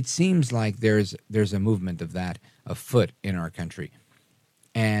it seems like there's a movement of that afoot in our country.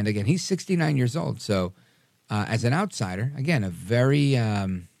 And again, he's 69 years old, so as an outsider, again, a very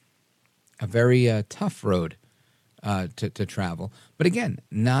tough road to travel. But again,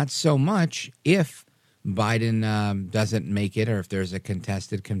 not so much if Biden doesn't make it, or if there's a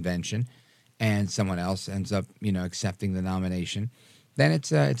contested convention and someone else ends up, accepting the nomination. Then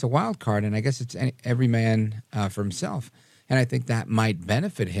it's a wild card, and I guess it's every man for himself. And I think that might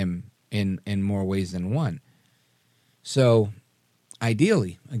benefit him in more ways than one. So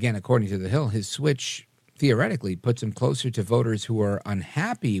ideally, again, according to The Hill, his switch theoretically puts him closer to voters who are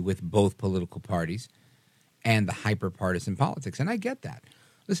unhappy with both political parties and the hyper-partisan politics. And I get that.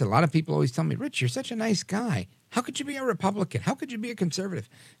 Listen, a lot of people always tell me, Rich, you're such a nice guy. How could you be a Republican? How could you be a conservative?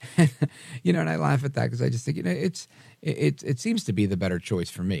 And I laugh at that because I just think, it seems to be the better choice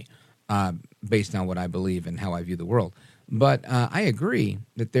for me based on what I believe and how I view the world. But I agree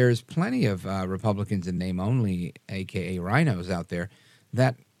that there's plenty of Republicans in name only, a.k.a. rhinos out there,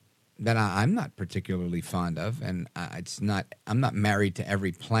 that I'm not particularly fond of, and I'm not married to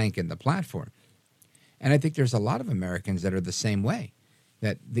every plank in the platform. And I think there's a lot of Americans that are the same way,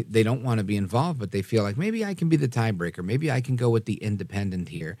 that they don't want to be involved, but they feel like maybe I can be the tiebreaker. Maybe I can go with the independent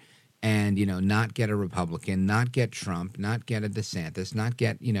here and, not get a Republican, not get Trump, not get a DeSantis, not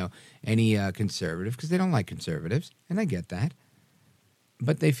get, any conservative, because they don't like conservatives, and I get that.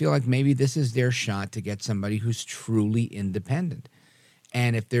 But they feel like maybe this is their shot to get somebody who's truly independent.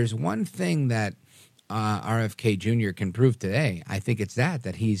 And if there's one thing that RFK Jr. can prove today, I think it's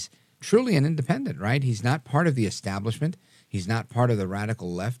that he's truly an independent, right? He's not part of the establishment. He's not part of the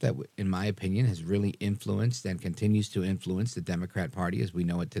radical left that, in my opinion, has really influenced and continues to influence the Democrat Party as we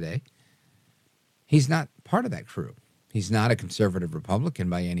know it today. He's not part of that crew. He's not a conservative Republican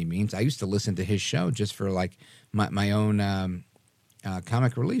by any means. I used to listen to his show just for like my own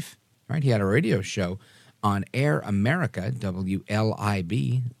comic relief, right? He had a radio show on Air America,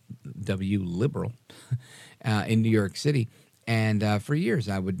 WLIB, W Liberal, in New York City. And for years,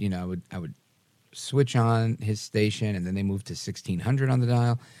 I would switch on his station, and then they moved to 1600 on the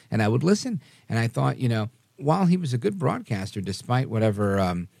dial, and I would listen. And I thought, while he was a good broadcaster, despite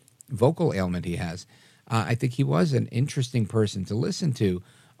whatever vocal ailment he has, I think he was an interesting person to listen to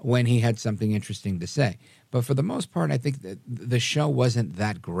when he had something interesting to say. But for the most part, I think that the show wasn't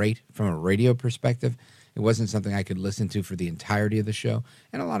that great from a radio perspective. It wasn't something I could listen to for the entirety of the show,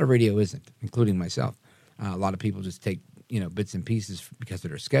 and a lot of radio isn't, including myself. A lot of people just take bits and pieces because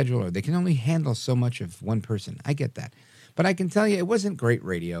of their schedule, or they can only handle so much of one person. I get that. But I can tell you it wasn't great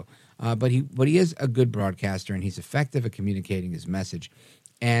radio, but he is a good broadcaster, and he's effective at communicating his message.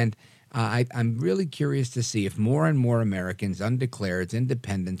 And I'm really curious to see if more and more Americans, undeclared,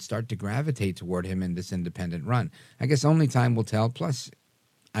 independents, start to gravitate toward him in this independent run. I guess only time will tell. Plus,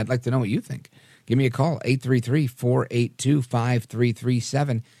 I'd like to know what you think. Give me a call,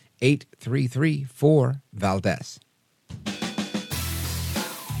 833-482-5337, 833-4-VALDEZ.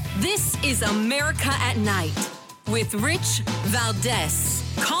 This is America at Night with Rich Valdez.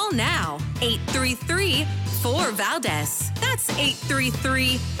 Call now, 833-4-VALDEZ. That's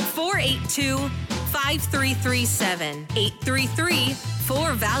 833-482-5337.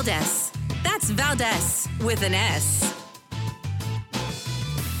 833-4-VALDEZ. That's Valdez with an S.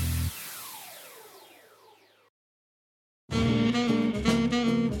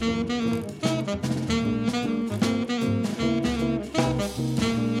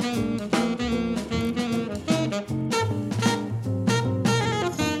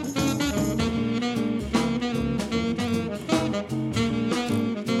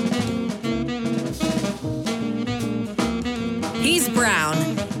 He's brown,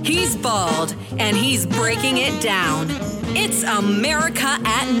 he's bald, and he's breaking it down. It's America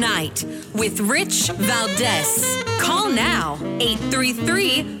at Night with Rich Valdez. Call now,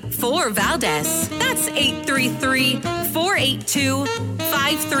 833-4-VALDEZ. That's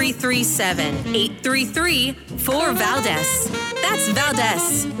 833-482-5337. 833-4-VALDEZ. That's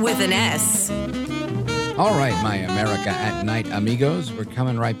Valdez with an S. All right, my America at Night amigos. We're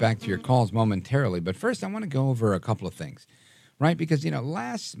coming right back to your calls momentarily. But first, I want to go over a couple of things, right? Because,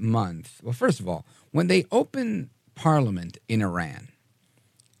 last month, well, first of all, when they open parliament in Iran,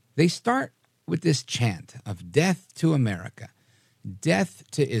 they start with this chant of death to America, death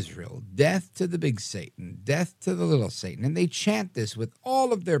to Israel, death to the big Satan, death to the little Satan. And they chant this with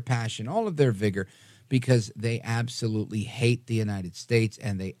all of their passion, all of their vigor, because they absolutely hate the United States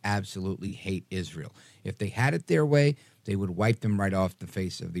and they absolutely hate Israel. If they had it their way, they would wipe them right off the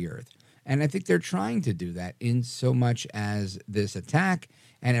face of the earth. And I think they're trying to do that in so much as this attack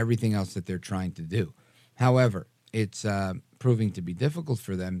and everything else that they're trying to do. However, it's proving to be difficult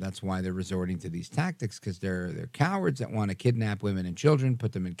for them. That's why they're resorting to these tactics, because they're cowards that want to kidnap women and children,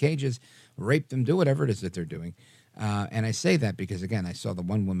 put them in cages, rape them, do whatever it is that they're doing. And I say that because, again, I saw the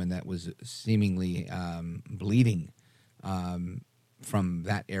one woman that was seemingly bleeding from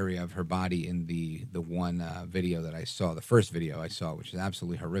that area of her body in the one video that I saw, the first video I saw, which is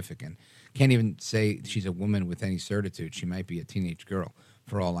absolutely horrific. And can't even say she's a woman with any certitude. She might be a teenage girl,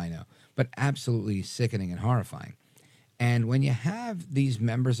 for all I know. But absolutely sickening and horrifying. And when you have these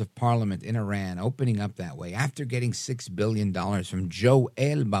members of parliament in Iran opening up that way, after getting $6 billion from Joe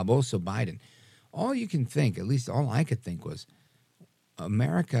El Baboso Biden, all you can think, at least all I could think, was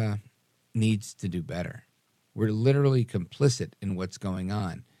America needs to do better. We're literally complicit in what's going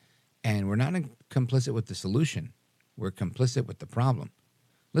on. And we're not complicit with the solution. We're complicit with the problem.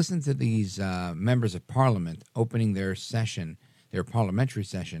 Listen to these members of parliament opening their session, their parliamentary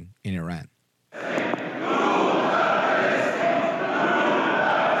session in Iran.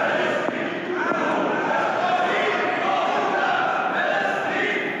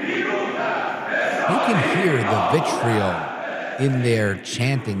 You can hear the vitriol in their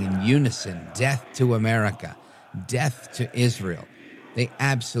chanting in unison, death to America, death to Israel. They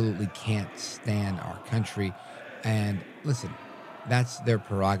absolutely can't stand our country. And listen, that's their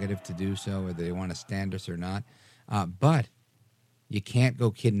prerogative to do so, whether they want to stand us or not. But you can't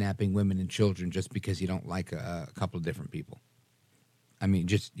go kidnapping women and children just because you don't like a couple of different people. I mean, you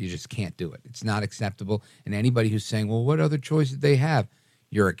just can't do it. It's not acceptable. And anybody who's saying, well, what other choice did they have?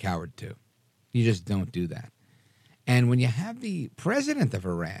 You're a coward too. You just don't do that. And when you have the president of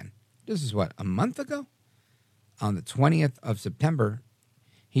Iran, this is what, a month ago? On the 20th of September,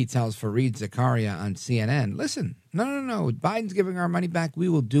 he tells Fareed Zakaria on CNN, listen, no, Biden's giving our money back. We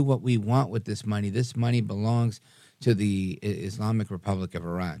will do what we want with this money. This money belongs to the Islamic Republic of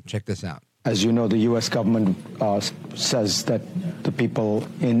Iran. Check this out. As you know, the U.S. government says that the people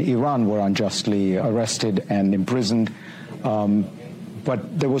in Iran were unjustly arrested and imprisoned.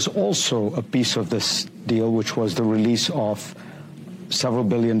 But there was also a piece of this deal, which was the release of several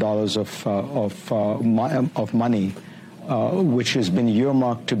 $billion of money, which has been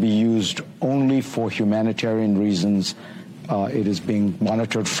earmarked to be used only for humanitarian reasons. It is being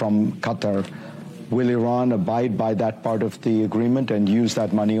monitored from Qatar. Will Iran abide by that part of the agreement and use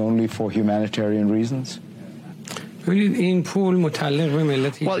that money only for humanitarian reasons? Well, you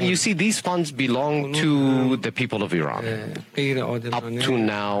see, these funds belong to the people of Iran. Up to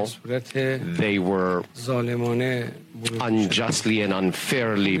now, they were unjustly and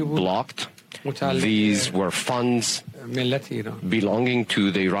unfairly blocked. These were funds belonging to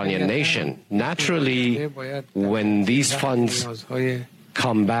the Iranian nation. Naturally, when these funds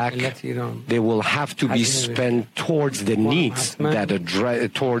come back, they will have to be spent towards the needs that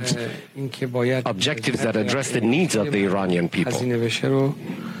towards objectives that address the needs of the Iranian people.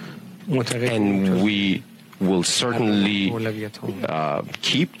 And we will certainly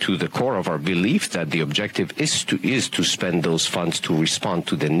keep to the core of our belief that the objective is to spend those funds to respond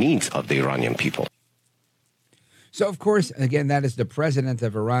to the needs of the Iranian people. So, of course, again, that is the president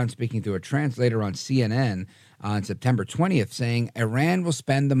of Iran speaking to a translator on CNN on September 20th, saying Iran will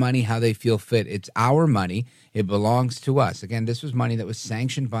spend the money how they feel fit. It's our money. It belongs to us. Again, this was money that was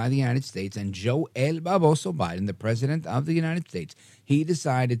sanctioned by the United States, and Joe El Baboso Biden, the president of the United States, he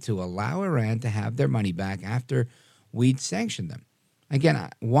decided to allow Iran to have their money back after we'd sanctioned them. Again,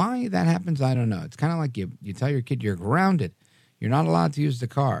 why that happens, I don't know. It's kind of like you tell your kid you're grounded. You're not allowed to use the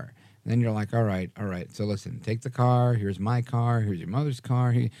car. And then you're like, all right. So listen, take the car. Here's my car. Here's your mother's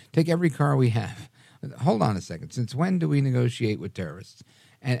car. Take every car we have. Hold on a second. Since when do we negotiate with terrorists?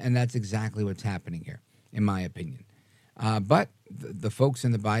 And that's exactly what's happening here, in my opinion. But the folks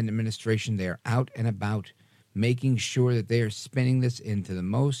in the Biden administration, they are out and about making sure that they are spinning this into the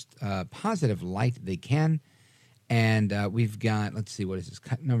most positive light they can. And we've got, let's see, what is this?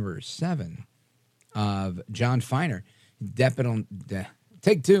 Cut number 7 of John Feiner,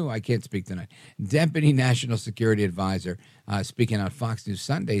 Take 2, I can't speak tonight. Deputy National Security Advisor speaking on Fox News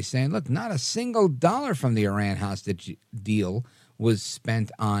Sunday saying, look, not a single dollar from the Iran hostage deal was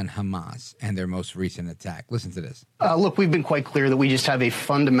spent on Hamas and their most recent attack. Listen to this. Look, we've been quite clear that we just have a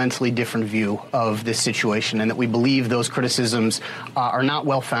fundamentally different view of this situation and that we believe those criticisms are not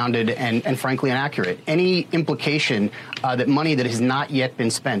well-founded and frankly inaccurate. Any implication that money that has not yet been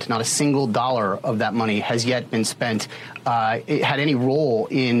spent, not a single dollar of that money has yet been spent, it had any role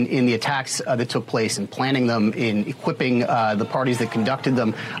in the attacks that took place, in planning them, in equipping the parties that conducted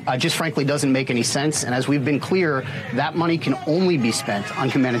them, just frankly doesn't make any sense. And as we've been clear, that money can only be spent on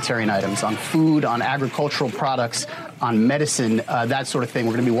humanitarian items, on food, on agricultural products, on medicine, that sort of thing.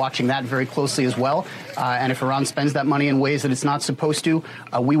 We're going to be watching that very closely as well. And if Iran spends that money in ways that it's not supposed to,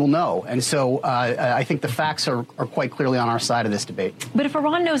 we will know. And so I think the facts are quite clearly on our side of this debate. But if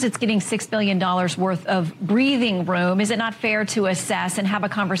Iran knows it's getting $6 billion worth of breathing room, is it not fair to assess and have a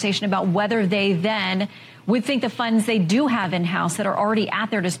conversation about whether they then would think the funds they do have in-house that are already at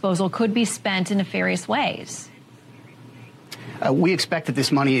their disposal could be spent in nefarious ways? We expect that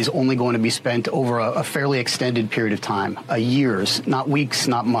this money is only going to be spent over a fairly extended period of time, years, not weeks,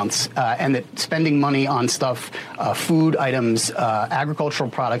 not months, and that spending money on stuff, food items, agricultural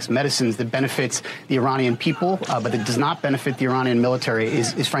products, medicines that benefits the Iranian people, but that does not benefit the Iranian military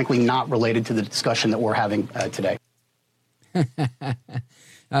is frankly not related to the discussion that we're having today.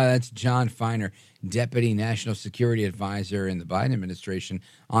 That's John Feiner, Deputy National Security Advisor in the Biden administration,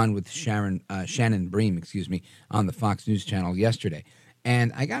 on with Shannon Bream, on the Fox News Channel yesterday.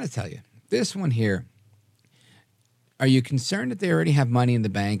 And I got to tell you, this one here, are you concerned that they already have money in the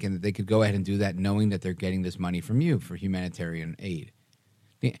bank and that they could go ahead and do that knowing that they're getting this money from you for humanitarian aid?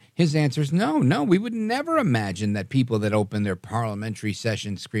 His answer is no, we would never imagine that people that open their parliamentary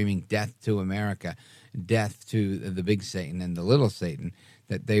session screaming death to America, death to the big Satan and the little Satan,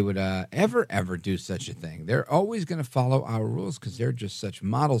 that they would ever do such a thing. They're always going to follow our rules because they're just such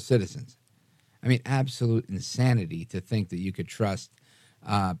model citizens. I mean, absolute insanity to think that you could trust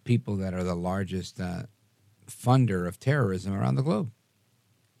people that are the largest funder of terrorism around the globe.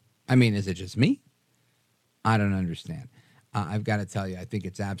 I mean, is it just me? I don't understand. I've got to tell you, I think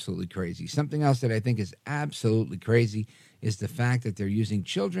it's absolutely crazy. Something else that I think is absolutely crazy is the fact that they're using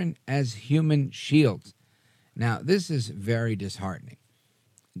children as human shields. Now, this is very disheartening.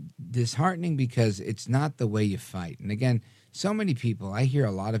 Disheartening because it's not the way you fight. And again, so many people, I hear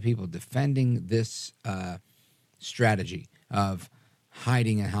a lot of people defending this strategy of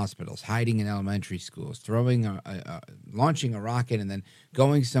hiding in hospitals, hiding in elementary schools, launching a rocket and then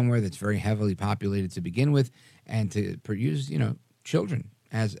going somewhere that's very heavily populated to begin with, and to use, children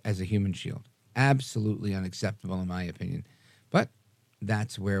as a human shield. Absolutely unacceptable in my opinion. But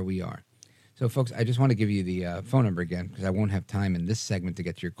that's where we are. So, folks, I just want to give you the phone number again because I won't have time in this segment to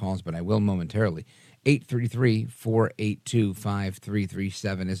get to your calls, but I will momentarily.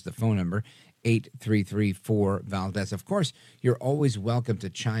 833-482-5337 is the phone number. 833-4-VALDEZ. Of course, you're always welcome to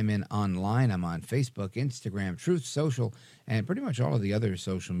chime in online. I'm on Facebook, Instagram, Truth Social, and pretty much all of the other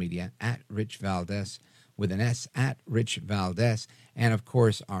social media at Rich Valdez with an S, at Rich Valdez. And, of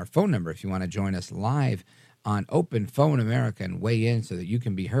course, our phone number, if you want to join us live on Open Phone America and weigh in so that you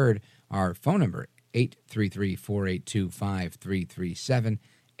can be heard, our phone number, 833-482-5337,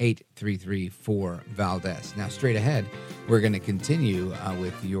 833-4-VALDEZ. Now, straight ahead, we're going to continue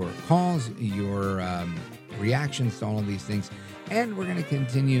with your calls, your reactions to all of these things, and we're going to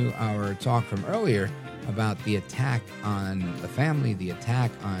continue our talk from earlier about the attack on the family, the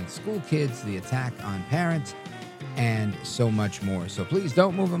attack on school kids, the attack on parents, and so much more. So please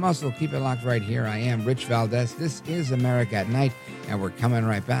don't move a muscle. Keep it locked right here. I am Rich Valdez. This is America at Night, and we're coming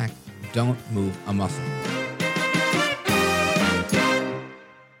right back. Don't move a muscle.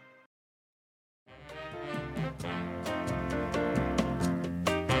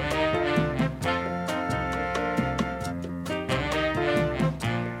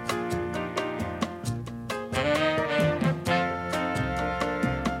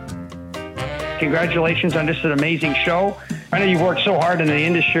 Congratulations on just an amazing show. I know you've worked so hard in the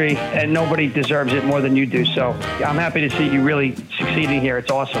industry and nobody deserves it more than you do. So I'm happy to see you really succeeding here. It's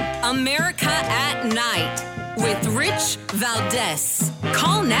awesome. America at Night with Rich Valdez.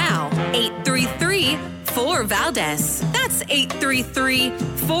 Call now, 833-4-VALDEZ. That's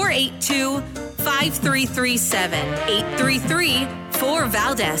 833-482-5337.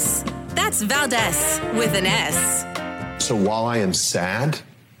 833-4-VALDEZ. That's Valdez with an S. So while I am sad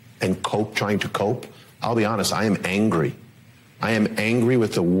and trying to cope, I'll be honest, I am angry. I am angry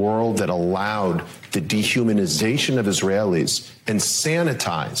with the world that allowed the dehumanization of Israelis and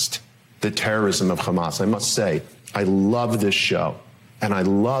sanitized the terrorism of Hamas. I must say, I love this show and I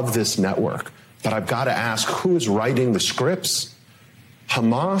love this network, but I've got to ask, who is writing the scripts?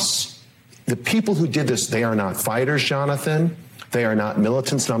 Hamas, the people who did this, they are not fighters, Jonathan. They are not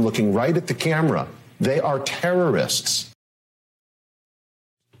militants, and I'm looking right at the camera. They are terrorists.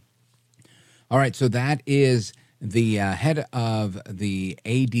 All right, so that is the head of the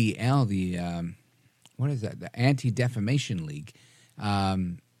ADL, what is that? The Anti-Defamation League,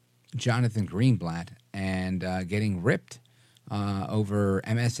 Jonathan Greenblatt, and getting ripped over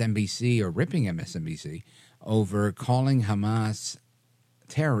MSNBC, or ripping MSNBC, over calling Hamas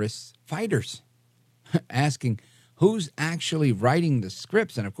terrorists fighters, asking who's actually writing the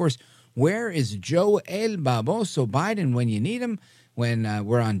scripts. And, of course, where is Joe El Baboso Biden when you need him? When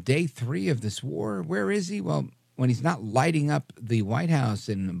we're on day 3 of this war, where is he? Well, when he's not lighting up the White House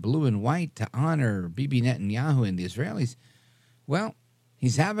in blue and white to honor Bibi Netanyahu and the Israelis, well,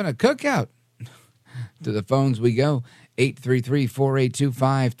 he's having a cookout. To the phones we go.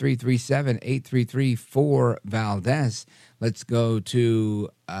 833-482-5337, 833-4-VALDEZ. Let's go to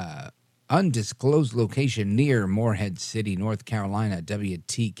undisclosed location near Morehead City, North Carolina,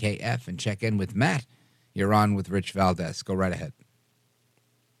 WTKF, and check in with Matt. You're on with Rich Valdez. Go right ahead.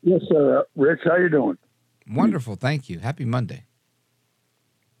 Yes, sir. Rich, how you doing? Wonderful, thank you. Happy Monday.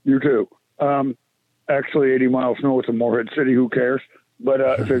 You too. Actually, 80 miles north of Morehead City. Who cares? But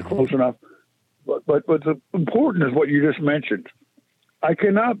if it's close enough. But what's important is what you just mentioned. I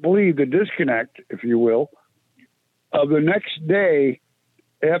cannot believe the disconnect, if you will, of the next day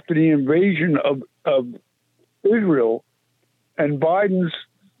after the invasion of Israel and Biden's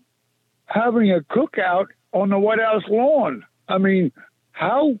having a cookout on the White House lawn. I mean,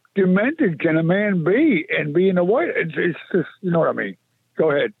 how demented can a man be and be in the White House? It's just, you know what I mean?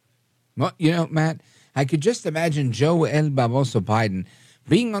 Go ahead. Well, you know, Matt, I could just imagine Joe El Baboso Biden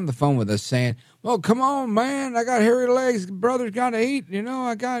being on the phone with us saying, well, come on, man, I got hairy legs. Brothers got to eat. You know,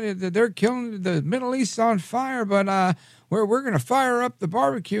 I got it. They're killing the Middle East on fire, but we're going to fire up the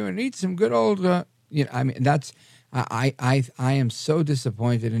barbecue and eat some good old, I mean, that's, I am so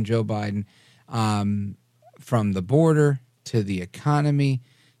disappointed in Joe Biden, from the border to the economy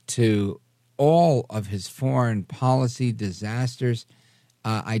to all of his foreign policy disasters.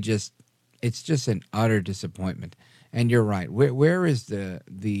 It's just an utter disappointment. And you're right. Where is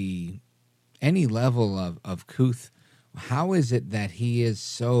the any level of couth? How is it that he is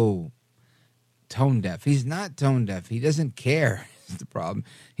so tone deaf? He's not tone deaf. He doesn't care. Is the problem.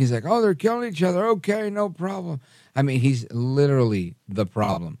 He's like, oh, they're killing each other. Okay, no problem. I mean, he's literally the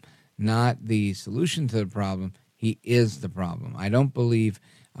problem, not the solution to the problem. He is the problem. I don't believe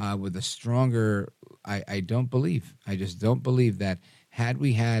with a stronger, I don't believe. I just don't believe that had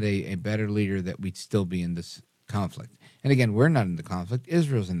we had a better leader that we'd still be in this conflict. And again, we're not in the conflict.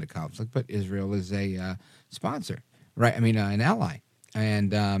 Israel's in the conflict, but Israel is a sponsor, right? I mean, an ally.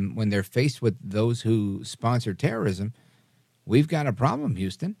 And when they're faced with those who sponsor terrorism, we've got a problem,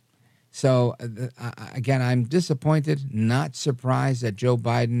 Houston. So, again, I'm disappointed, not surprised at Joe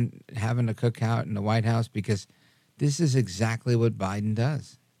Biden having a cookout in the White House, because this is exactly what Biden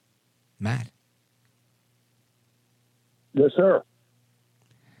does. Matt. Yes, sir.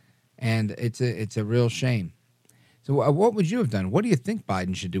 And it's a real shame. So what would you have done? What do you think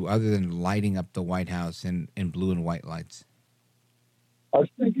Biden should do other than lighting up the White House in blue and white lights? I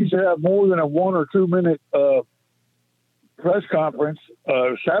think he should have more than a 1 or 2 minute press conference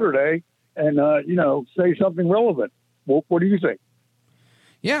Saturday and, say something relevant. What do you think?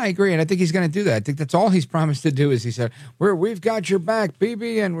 Yeah, I agree. And I think he's going to do that. I think that's all he's promised to do is he said, we've got your back,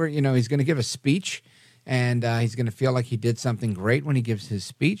 Bibi. And he's going to give a speech, and he's going to feel like he did something great when he gives his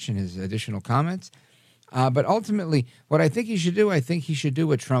speech and his additional comments. But ultimately, what I think he should do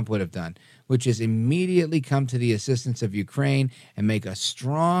what Trump would have done, which is immediately come to the assistance of Ukraine and make a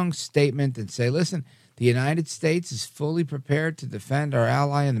strong statement and say, listen, the United States is fully prepared to defend our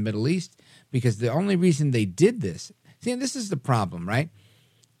ally in the Middle East, because the only reason they did this, see, and this is the problem, right?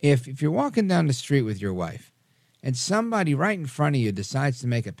 If you're walking down the street with your wife and somebody right in front of you decides to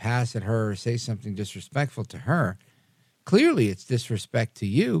make a pass at her or say something disrespectful to her, clearly it's disrespect to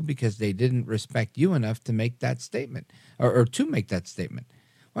you because they didn't respect you enough to make that statement or to make that statement.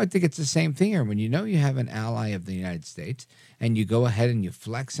 Well, I think it's the same thing here. When you know you have an ally of the United States and you go ahead and you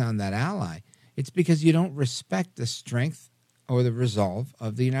flex on that ally, it's because you don't respect the strength or the resolve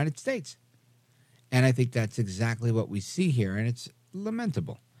of the United States. And I think that's exactly what we see here, and it's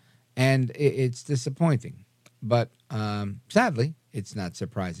lamentable. And it's disappointing. But sadly, it's not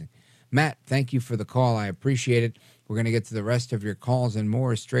surprising. Matt, thank you for the call. I appreciate it. We're going to get to the rest of your calls and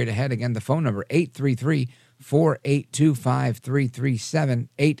more straight ahead. Again, the phone number, 833-482-5337,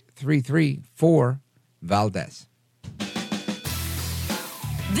 833-4-VALDEZ.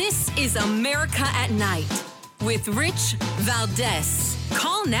 This is America at Night with Rich Valdez.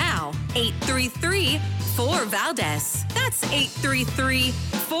 Call now, 833 833-4VALDEZ. That's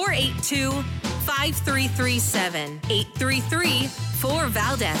 833-482-5337.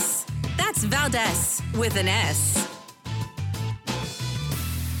 833-4VALDEZ. That's Valdez with an S.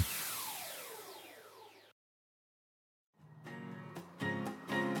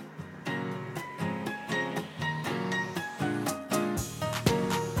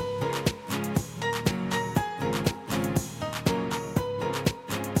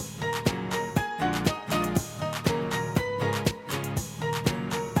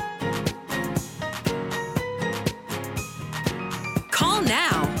 Call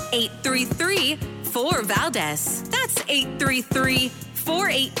now, 833-4VALDEZ. That's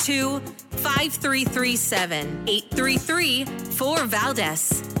 833-482-5337.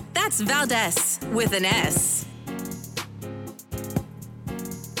 833-4VALDEZ. That's Valdez with an S.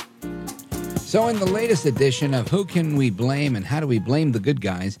 So in the latest edition of Who Can We Blame and How Do We Blame the Good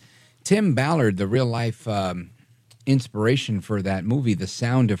Guys, Tim Ballard, the real-life inspiration for that movie, The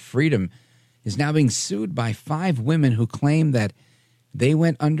Sound of Freedom, is now being sued by 5 women who claim that they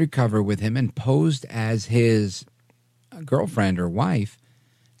went undercover with him and posed as his girlfriend or wife,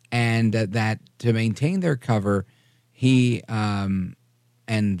 and that to maintain their cover, he and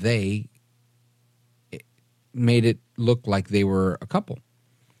they made it look like they were a couple,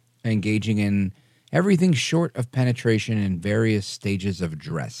 engaging in everything short of penetration in various stages of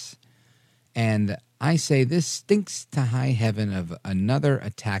dress. And I say this stinks to high heaven of another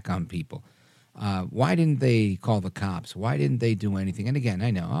attack on people. Why didn't they call the cops? Why didn't they do anything? And again,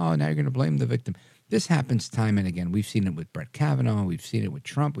 I know, now you're going to blame the victim. This happens time and again. We've seen it with Brett Kavanaugh. We've seen it with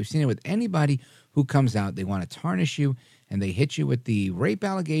Trump. We've seen it with anybody who comes out. They want to tarnish you, and they hit you with the rape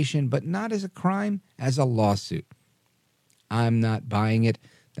allegation, but not as a crime, as a lawsuit. I'm not buying it.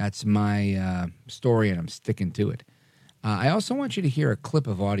 That's my story, and I'm sticking to it. I also want you to hear a clip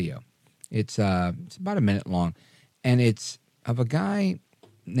of audio. It's about a minute long, and it's of a guy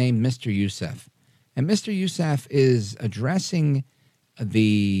named Mr. Youssef. And Mr. Youssef is addressing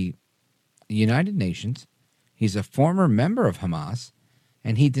the United Nations. He's a former member of Hamas,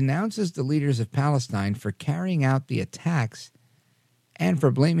 and he denounces the leaders of Palestine for carrying out the attacks and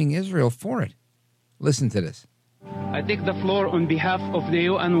for blaming Israel for it. Listen to this. I take the floor on behalf of the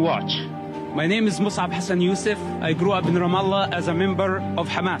UN Watch. My name is Mus'ab Hassan Youssef. I grew up in Ramallah as a member of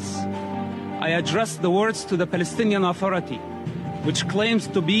Hamas. I address the words to the Palestinian Authority, which claims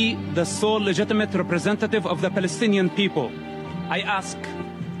to be the sole legitimate representative of the Palestinian people. I ask,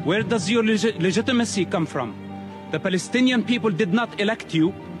 where does your legitimacy come from? The Palestinian people did not elect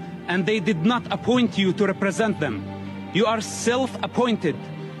you, and they did not appoint you to represent them. You are self-appointed.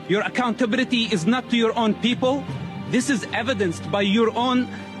 Your accountability is not to your own people. This is evidenced by your own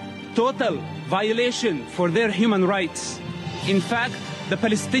total violation for their human rights. In fact, the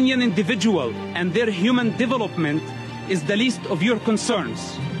Palestinian individual and their human development is the least of your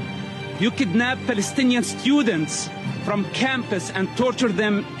concerns. You kidnap Palestinian students from campus and torture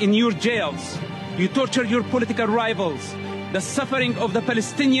them in your jails. You torture your political rivals. The suffering of the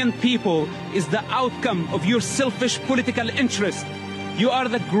Palestinian people is the outcome of your selfish political interest. You are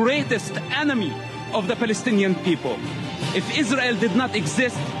the greatest enemy of the Palestinian people. If Israel did not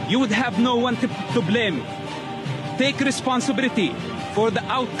exist, you would have no one to blame. Take responsibility for the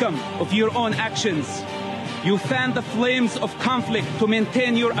outcome of your own actions. You fan the flames of conflict to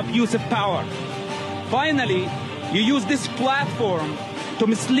maintain your abusive power. Finally, you use this platform to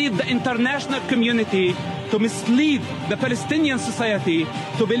mislead the international community, to mislead the Palestinian society,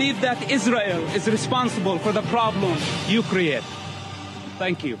 to believe that Israel is responsible for the problem you create.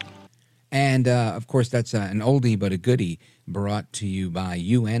 Thank you. And, of course, that's an oldie but a goodie brought to you by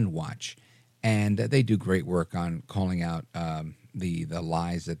UN Watch. And they do great work on calling out the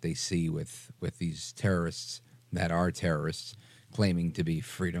lies that they see with these terrorists that are terrorists, claiming to be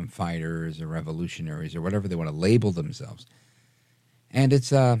freedom fighters or revolutionaries or whatever they want to label themselves. And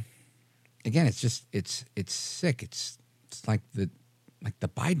it's again, it's just it's sick. It's like the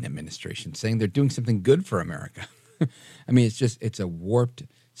Biden administration saying they're doing something good for America. I mean, it's a warped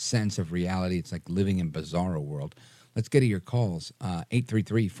sense of reality. It's like living in bizarro world. Let's get to your calls.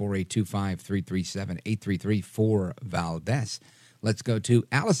 833-482-5337, 833-4VALDEZ. Let's go to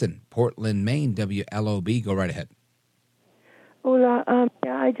Allison, Portland, Maine, WLOB. Go right ahead. Hola.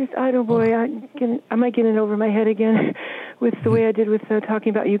 I don't worry. I might get it over my head again with the way I did with talking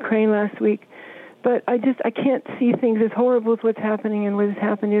about Ukraine last week. But I can't see things as horrible as what's happening, and what has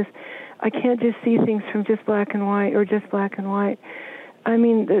happened is I can't just see things from just black and white or just black and white. I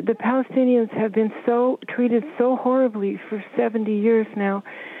mean, the Palestinians have been treated so horribly for 70 years now,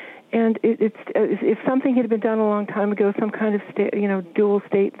 and if something had been done a long time ago, some kind of dual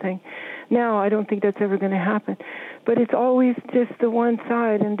state thing, now, I don't think that's ever going to happen. But it's always just the one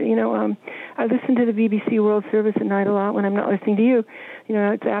side. And, I listen to the BBC World Service at night a lot when I'm not listening to you.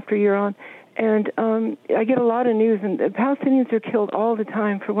 It's after you're on. And I get a lot of news, and the Palestinians are killed all the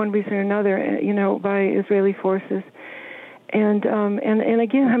time for one reason or another, by Israeli forces. And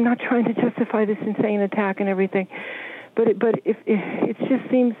again, I'm not trying to justify this insane attack and everything, but it just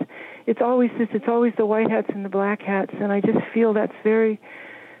seems it's always the white hats and the black hats, and I just feel that's very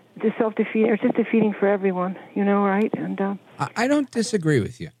just self-defeating, or just defeating for everyone, right? And I don't disagree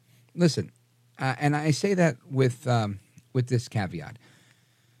with you. Listen, and I say that with this caveat.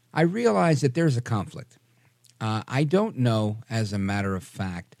 I realize that there's a conflict. I don't know, as a matter of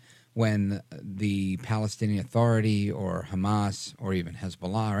fact, when the Palestinian Authority or Hamas or even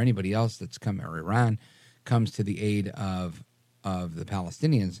Hezbollah or anybody else that's come, or Iran, comes to the aid of the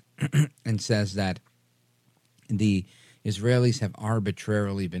Palestinians and says that the Israelis have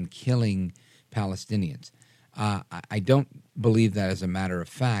arbitrarily been killing Palestinians. I don't believe that as a matter of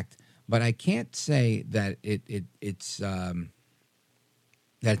fact, but I can't say that it's not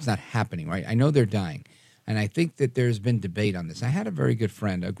happening, right? I know they're dying. And I think that there's been debate on this. I had a very good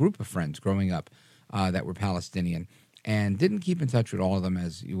friend, a group of friends growing up that were Palestinian, and didn't keep in touch with all of them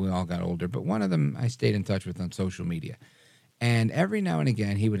as we all got older. But one of them I stayed in touch with on social media. And every now and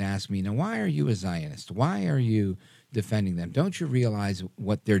again he would ask me, why are you a Zionist? Why are you defending them? Don't you realize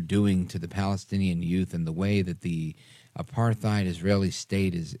what they're doing to the Palestinian youth and the way that the apartheid Israeli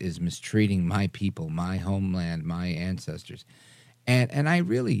state is mistreating my people, my homeland, my ancestors? And I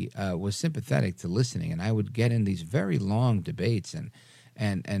really was sympathetic to listening, and I would get in these very long debates and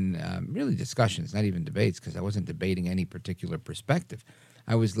really discussions, not even debates, because I wasn't debating any particular perspective.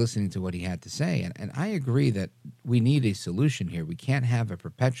 I was listening to what he had to say, and I agree that we need a solution here. We can't have a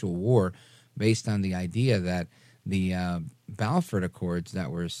perpetual war based on the idea that the Balfour Accords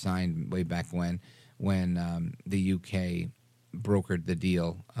that were signed way back when the UK brokered the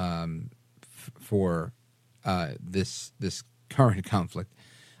deal for this current conflict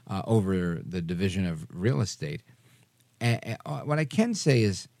over the division of real estate. And what I can say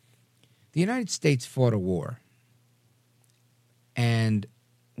is the United States fought a war, and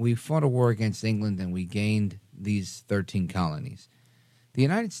we fought a war against England, and we gained these 13 colonies. The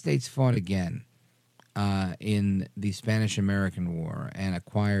United States fought again in the Spanish-American War and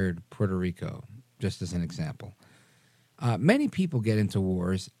acquired Puerto Rico, just as an example. Many people get into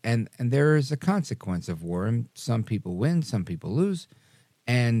wars, and there is a consequence of war. And some people win, some people lose,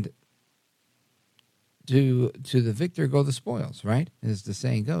 and to the victor go the spoils, right? As the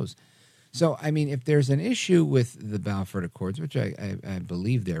saying goes. So, I mean, if there's an issue with the Balfour Accords, which I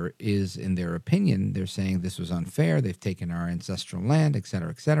believe there is, in their opinion, they're saying this was unfair. They've taken our ancestral land, et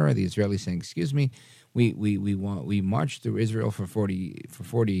cetera, et cetera. The Israelis saying, excuse me, we marched through Israel for 40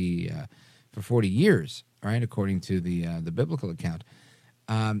 years. Right, according to the biblical account,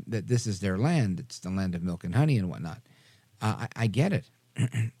 that this is their land. It's the land of milk and honey and whatnot. I get it.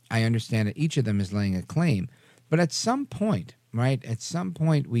 I understand that each of them is laying a claim. But at some point, right,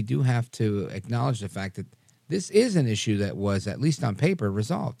 we do have to acknowledge the fact that this is an issue that was, at least on paper,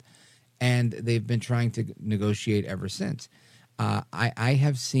 resolved. And they've been trying to negotiate ever since. I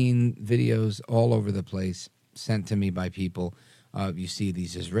have seen videos all over the place sent to me by people. You see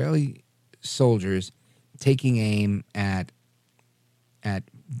these Israeli soldiers taking aim at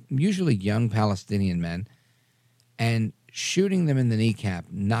usually young Palestinian men and shooting them in the kneecap,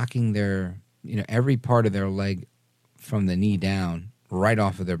 knocking their, every part of their leg from the knee down right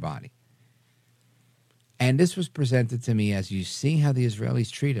off of their body. And this was presented to me as, you see how the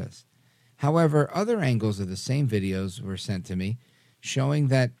Israelis treat us. However, other angles of the same videos were sent to me showing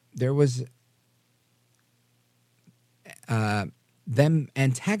that there was them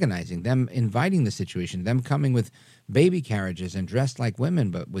antagonizing, them inviting the situation, them coming with baby carriages and dressed like women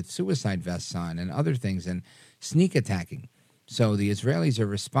but with suicide vests on and other things, and sneak attacking. So the Israelis are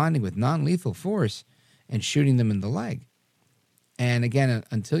responding with non-lethal force and shooting them in the leg. And again,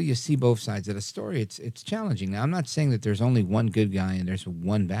 until you see both sides of the story, it's challenging. Now, I'm not saying that there's only one good guy and there's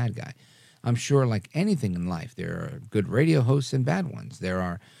one bad guy. I'm sure, like anything in life, there are good radio hosts and bad ones. There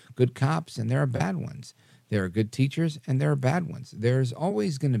are good cops and there are bad ones. There are good teachers, and there are bad ones. There's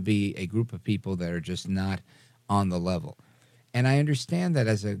always going to be a group of people that are just not on the level. And I understand that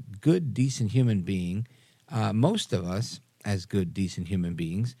as a good, decent human being, most of us, as good, decent human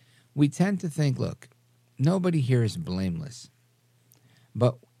beings, we tend to think, look, nobody here is blameless.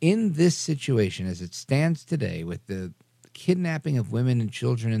 But in this situation, as it stands today, with the kidnapping of women and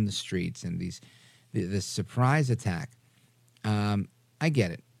children in the streets and this surprise attack, I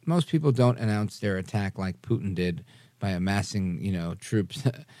get it. Most people don't announce their attack like Putin did by amassing, troops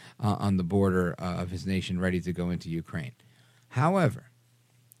on the border of his nation ready to go into Ukraine. However,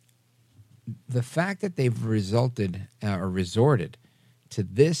 the fact that they've resorted to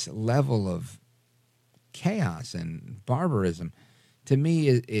this level of chaos and barbarism, to me,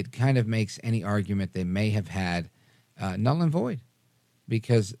 it kind of makes any argument they may have had null and void,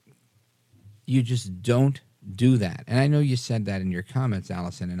 because you just don't do that. And I know you said that in your comments,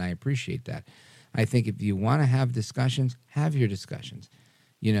 Allison, and I appreciate that. I think if you want to have discussions, have your discussions.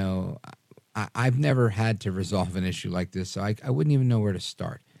 I've never had to resolve an issue like this, so I wouldn't even know where to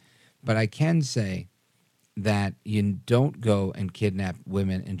start. But I can say that you don't go and kidnap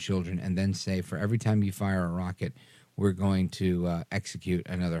women and children and then say, for every time you fire a rocket, we're going to execute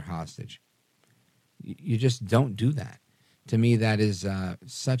another hostage. You just don't do that. To me, that is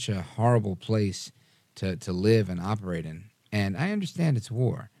such a horrible place to live and operate in. And I understand it's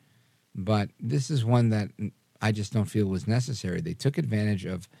war, but this is one that I just don't feel was necessary. They took advantage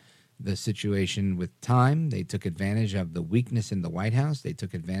of the situation with time. They took advantage of the weakness in the White House. They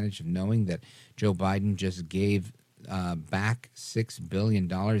took advantage of knowing that Joe Biden just gave back $6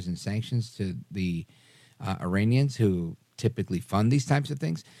 billion in sanctions to the Iranians who typically fund these types of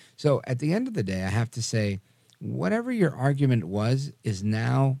things. So at the end of the day, I have to say, whatever your argument was is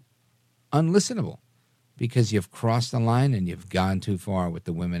now unlistenable, because you've crossed the line and you've gone too far with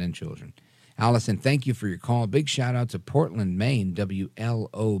the women and children. Allison, thank you for your call. Big shout out to Portland, Maine,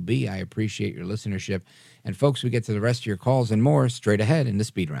 WLOB. I appreciate your listenership. And folks, we get to the rest of your calls and more straight ahead in the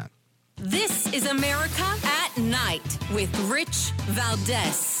Speed Round. This is America at Night with Rich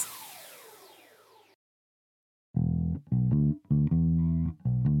Valdez.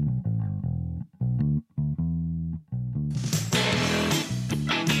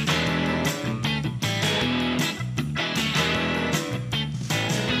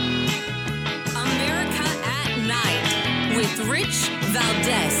 Rich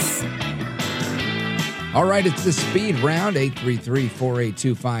Valdez. All right, it's the Speed Round,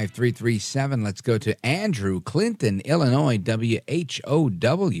 833-482-5337. Let's go to Andrew, Clinton, Illinois,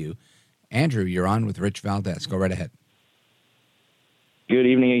 WHOW. Andrew, you're on with Rich Valdez. Go right ahead. Good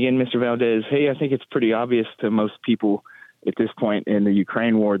evening again, Mr. Valdez. Hey, I think it's pretty obvious to most people at this point in the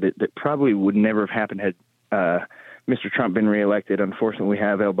Ukraine war that probably would never have happened had Mr. Trump been reelected. Unfortunately, we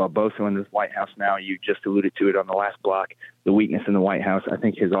have El Barbosa in the White House now. You just alluded to it on the last block. The weakness in the White House, I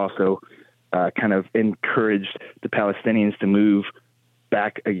think, has also kind of encouraged the Palestinians to move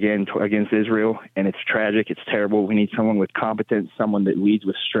back again against Israel. And it's tragic. It's terrible. We need someone with competence, someone that leads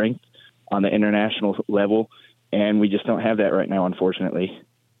with strength on the international level. And we just don't have that right now, unfortunately.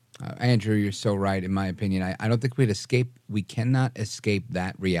 Andrew, you're so right, in my opinion. I don't think we cannot escape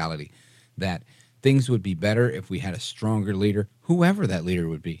that reality, that things would be better if we had a stronger leader, whoever that leader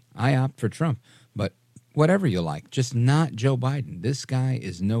would be. I opt for Trump, but whatever you like, just not Joe Biden. This guy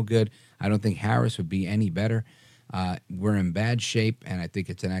is no good. I don't think Harris would be any better. We're in bad shape, and I think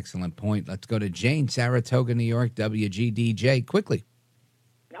it's an excellent point. Let's go to Jane, Saratoga, New York, WGDJ, quickly.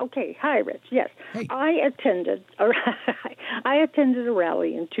 Okay. Hi, Rich. Yes. Hey. I attended a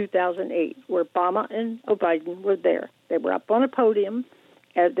rally in 2008 where Obama and Biden were there. They were up on a podium.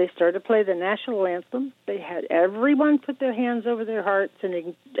 As they started to play the national anthem, they had everyone put their hands over their hearts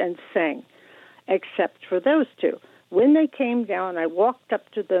and sang, except for those two. When they came down, I walked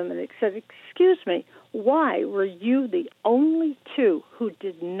up to them and said, "Excuse me, why were you the only two who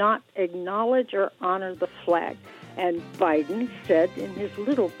did not acknowledge or honor the flag?" And Biden said in his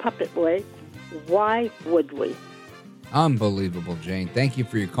little puppet way, "Why would we?" Unbelievable, Jane. Thank you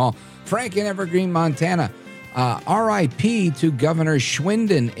for your call. Frank in Evergreen, Montana. R.I.P. to Governor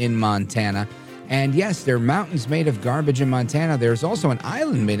Schwinden in Montana. And yes, there are mountains made of garbage in Montana. There's also an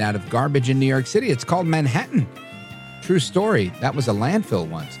island made out of garbage in New York City. It's called Manhattan. True story. That was a landfill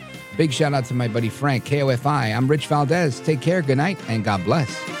once. Big shout out to my buddy Frank, KOFI. I'm Rich Valdez. Take care, good night, and God bless.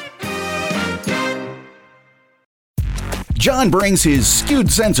 John brings his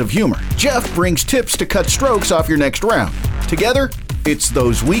skewed sense of humor. Jeff brings tips to cut strokes off your next round. Together, it's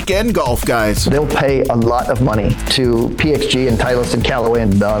those weekend golf guys. They'll pay a lot of money to PXG and Titleist and Callaway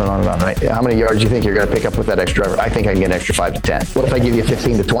and on and on and on, right? How many yards do you think you're going to pick up with that extra driver? I think I can get an extra 5 to 10. What if I give you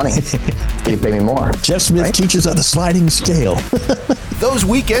 15 to 20? You pay me more. Jeff Smith teaches on a sliding scale. Those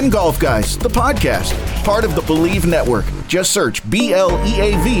Weekend Golf Guys, the podcast, part of the Believe Network. Just search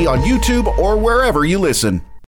BLEAV on YouTube or wherever you listen.